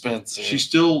she's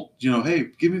still, hey,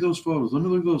 give me those photos. Let me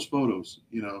look at those photos.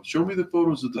 Show me the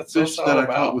photos of the fish that I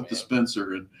caught with the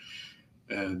Spencer.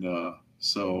 And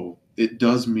so it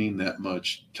does mean that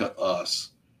much to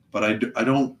us. But I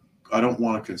don't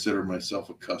want to consider myself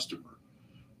a customer.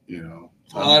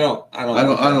 I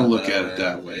don't look at it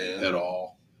that way at all.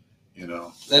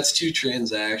 That's too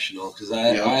transactional because I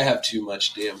have too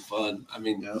much damn fun. I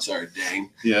mean, sorry, dang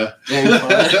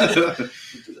fun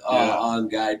on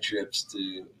guide trips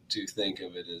to think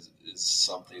of it as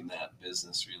something that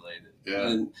business related. Yeah.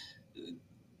 And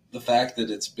the fact that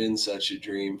it's been such a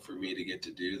dream for me to get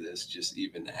to do this just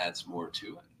even adds more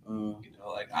to it.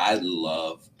 I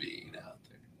love being out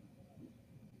there.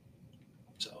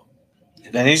 So,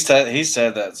 and he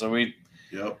said that. So we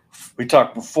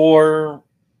talked before,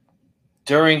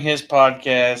 during his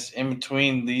podcast, in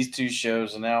between these two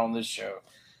shows, and now on this show.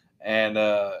 And,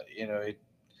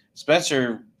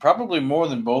 Spencer, probably more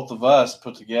than both of us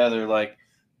put together,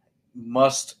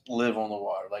 must live on the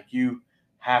water. You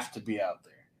have to be out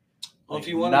there. Well, if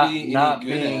you want to be good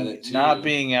at it, too. Not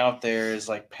being out there is,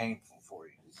 painful for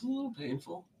you. It's a little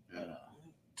painful.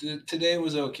 Yeah. Today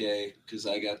was okay because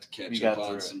I got to catch up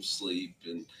on some sleep,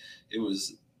 and it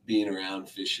was being around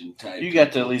fishing type. You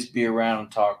got to at least be around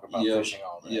and talk about fishing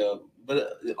all day. Yeah,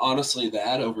 but honestly,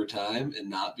 that over time and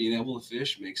not being able to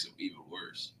fish makes it even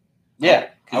worse. Yeah,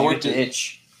 I worked at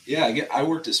itch. Yeah, I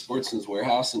worked at Sportsman's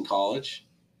Warehouse in college,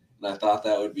 and I thought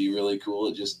that would be really cool.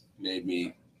 It just made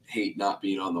me hate not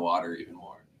being on the water even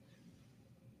more.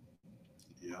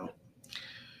 Yeah.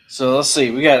 So let's see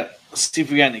if we got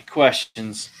any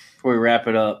questions before we wrap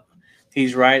it up.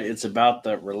 He's right. It's about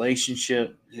the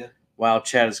relationship. Yeah. While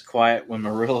Chad is quiet when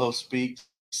Murillo speaks.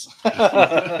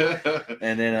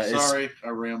 And then sorry, I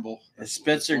ramble. Is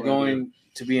Spencer going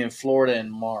to be in Florida in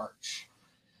March?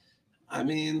 I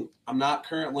mean, I'm not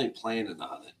currently planning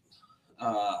on it.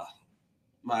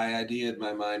 My idea in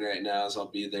my mind right now is I'll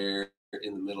be there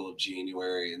in the middle of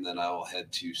January, and then I will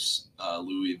head to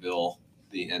Louisville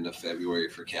the end of February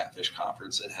for Catfish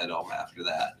Conference and head home after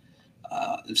that.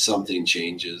 If something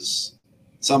changes,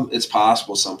 it's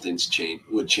possible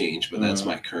would change, but that's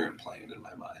my current plan in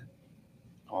my mind.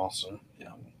 Awesome.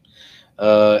 Yeah.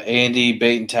 Andy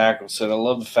Bait and Tackle said, I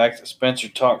love the fact that Spencer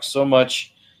talks so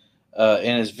much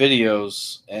in his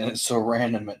videos, and it's so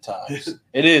random at times.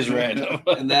 It is random.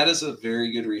 And that is a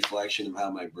very good reflection of how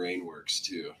my brain works,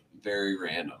 too. Very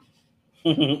random.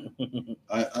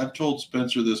 I've told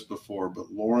Spencer this before,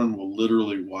 but Lauren will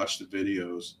literally watch the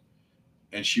videos,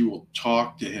 and she will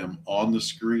talk to him on the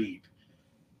screen.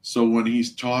 So when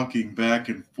he's talking back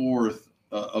and forth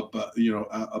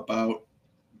about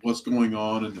what's going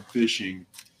on in the fishing,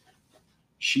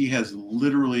 she has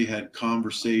literally had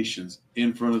conversations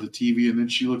in front of the TV, and then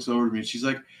she looks over to me and she's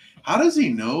like, "How does he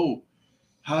know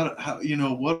how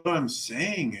what I'm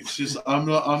saying?" It's just I'm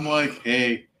like,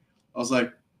 "Hey," I was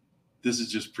like, "This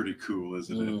is just pretty cool,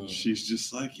 isn't it?" And she's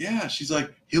just like, "Yeah." She's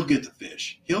like, "He'll get the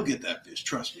fish. He'll get that fish.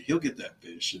 Trust me, he'll get that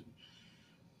fish." And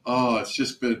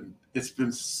it's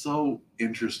been so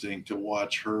interesting to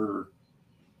watch her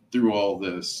through all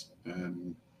this,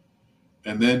 and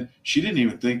then she didn't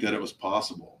even think that it was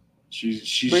possible.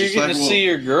 She's but you're getting to see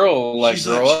your girl grow up. She's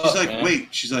like, man. Wait.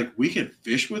 She's like, we can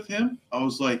fish with him. I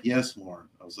was like, yes, Lauren.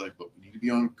 I was like, but we need to be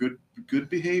on good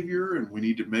behavior, and we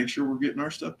need to make sure we're getting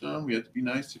our stuff done. We have to be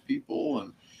nice to people,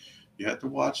 and you have to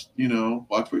watch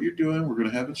what you're doing. We're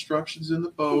gonna have instructions in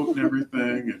the boat and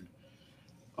everything. And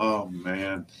oh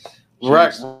man.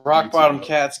 Rock Bottom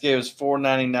Cats gave us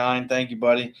 $4.99. Thank you,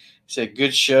 buddy. He said,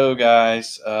 good show,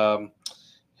 guys.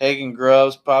 Hagen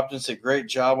Grubbs popped in and said, great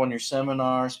job on your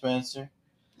seminar, Spencer.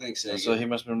 Thanks, Hagen. So he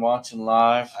must have been watching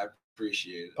live. I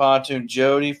appreciate it. Pontoon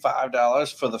Jody,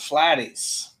 $5 for the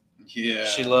flatties. Yeah.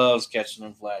 She loves catching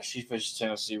them flats. She fishes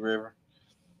Tennessee River.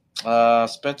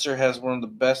 Spencer has one of the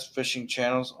best fishing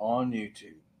channels on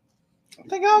YouTube. I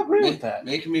think I'll agree with that.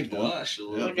 Making me blush a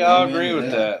little bit. I think I'll agree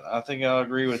with that. I think I'll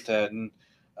agree with that. And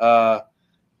I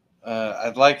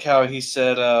like how he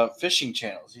said fishing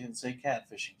channels. He didn't say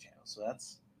catfishing channels. So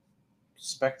that's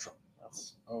spectrum.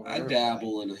 I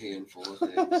dabble in a handful of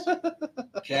things.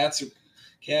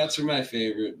 Cats are my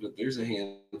favorite, but there's a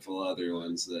handful of other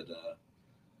ones that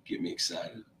get me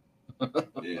excited.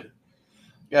 Yeah.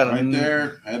 Right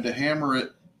there. I had to hammer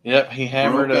it. Yep, he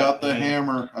hammered Broke out the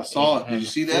hammer. I saw it. Did you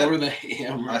see that? For the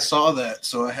hammer. I saw that,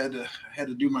 so I had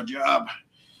to do my job.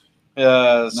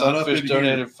 Sunfish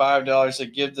donated $5.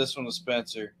 Said, give this one to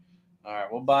Spencer. All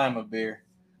right, we'll buy him a beer.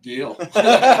 Deal.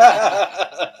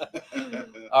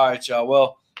 All right, y'all.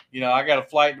 Well, I got a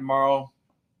flight tomorrow.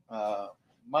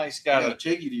 Mike's got to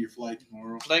take you to your flight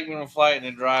tomorrow. Take me on a flight and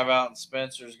then drive out, and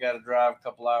Spencer's got to drive a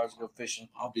couple hours to go fishing.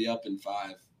 I'll be up in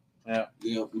 5. Yeah.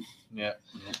 Yep.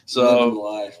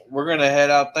 So we're going to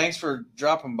head out. Thanks for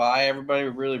dropping by, everybody. We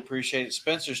really appreciate it.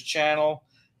 Spencer's channel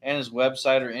and his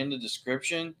website are in the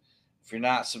description. If you're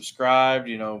not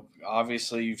subscribed,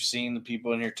 obviously you've seen the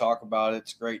people in here talk about it.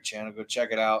 It's a great channel. Go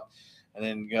check it out. And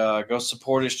then go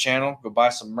support his channel. Go buy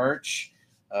some merch.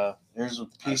 There's a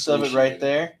piece of it right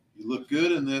there. You look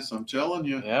good in this, I'm telling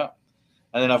you. Yeah.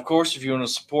 And then, of course, if you want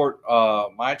to support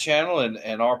my channel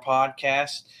and our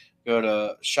podcast, go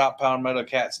to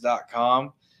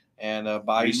shoppoundmeadowcats.com and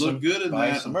buy you some. Look good in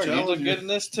that. Some merch. You look good in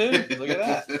this too. Look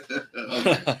at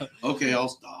that. Okay, I'll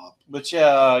stop. But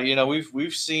yeah,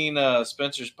 we've seen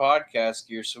Spencer's podcast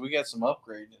gear, so we got some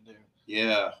upgrading to do.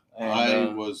 Yeah, and, I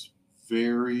was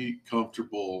very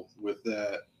comfortable with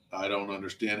that. I don't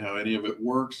understand how any of it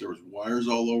works. There was wires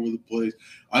all over the place.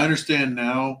 I understand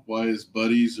now why his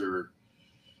buddies are,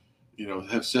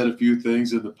 have said a few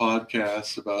things in the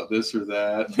podcast about this or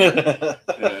that.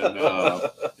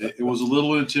 And it was a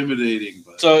little intimidating.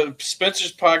 But so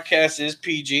Spencer's podcast is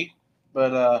PG,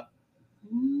 but I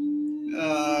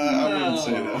wouldn't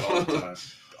say that all the time.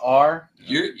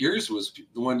 Yours was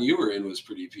the one you were in was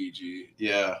pretty PG.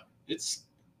 Yeah, it's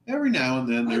every now and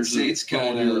then there's it's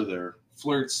kind of there.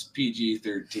 Flirts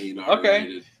PG-13.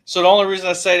 Okay. So the only reason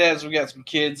I say that is we got some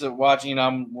kids that watching.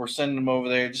 We're sending them over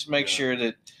there. Just make sure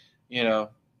that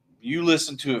you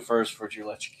listen to it first before you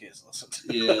let your kids listen to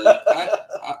it.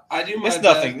 Yeah, I do my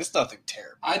best. It's nothing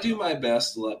terrible. I do my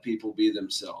best to let people be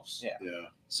themselves. Yeah.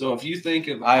 So if you think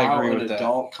of how an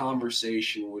adult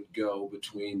conversation would go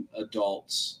between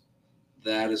adults,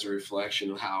 that is a reflection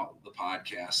of how the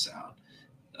podcasts sound.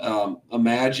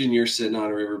 Imagine you're sitting on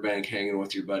a riverbank hanging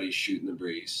with your buddies shooting the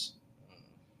breeze,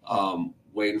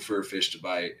 waiting for a fish to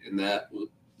bite. And that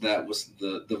was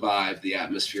the vibe, the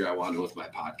atmosphere I wanted with my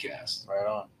podcast. Right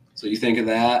on. So you think of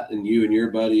that and you and your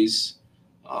buddies,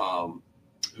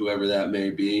 whoever that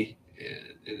may be,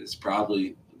 and there's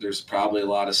probably a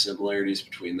lot of similarities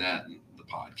between that and the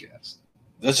podcast.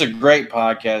 That's a great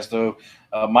podcast, though.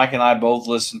 Mike and I both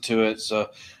listen to it,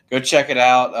 so go check it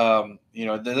out.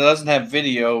 It doesn't have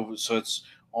video, so it's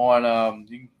on.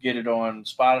 You can get it on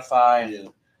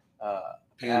Spotify,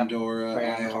 Pandora,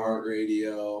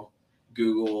 iHeartRadio,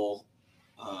 Google,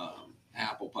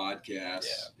 Apple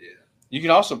Podcasts. Yeah. You can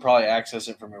also probably access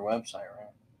it from your website, right?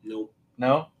 Nope.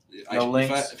 No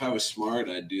links. If I was smart,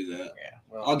 I'd do that. Yeah.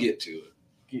 Well, I'll get to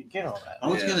it. Get on that. I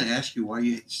was going to ask you why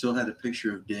you still had a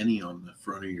picture of Denny on the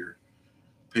front of your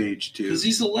page too. Because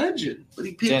he's a legend. But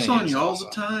he picks on you all the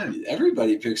time.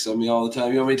 Everybody picks on me all the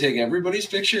time. You want me to take everybody's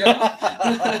picture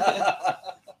out?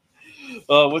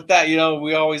 Well, with that,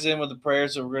 we always end with the prayer,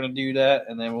 so we're going to do that,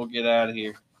 and then we'll get out of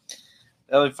here.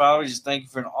 Heavenly Father, we just thank you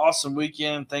for an awesome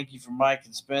weekend. Thank you for Mike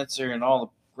and Spencer and all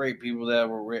the great people that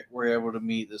we're able to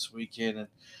meet this weekend. And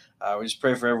we just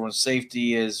pray for everyone's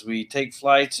safety as we take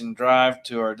flights and drive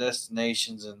to our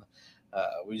destinations. And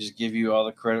we just give you all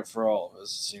the credit for all of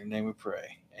us. In your name we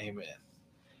pray. Amen.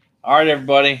 All right,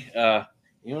 everybody.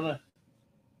 You want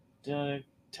to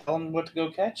tell them what to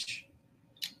go catch?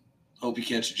 Hope you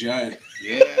catch a giant.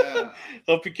 Yeah.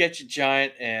 Hope you catch a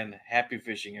giant, and happy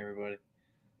fishing, everybody.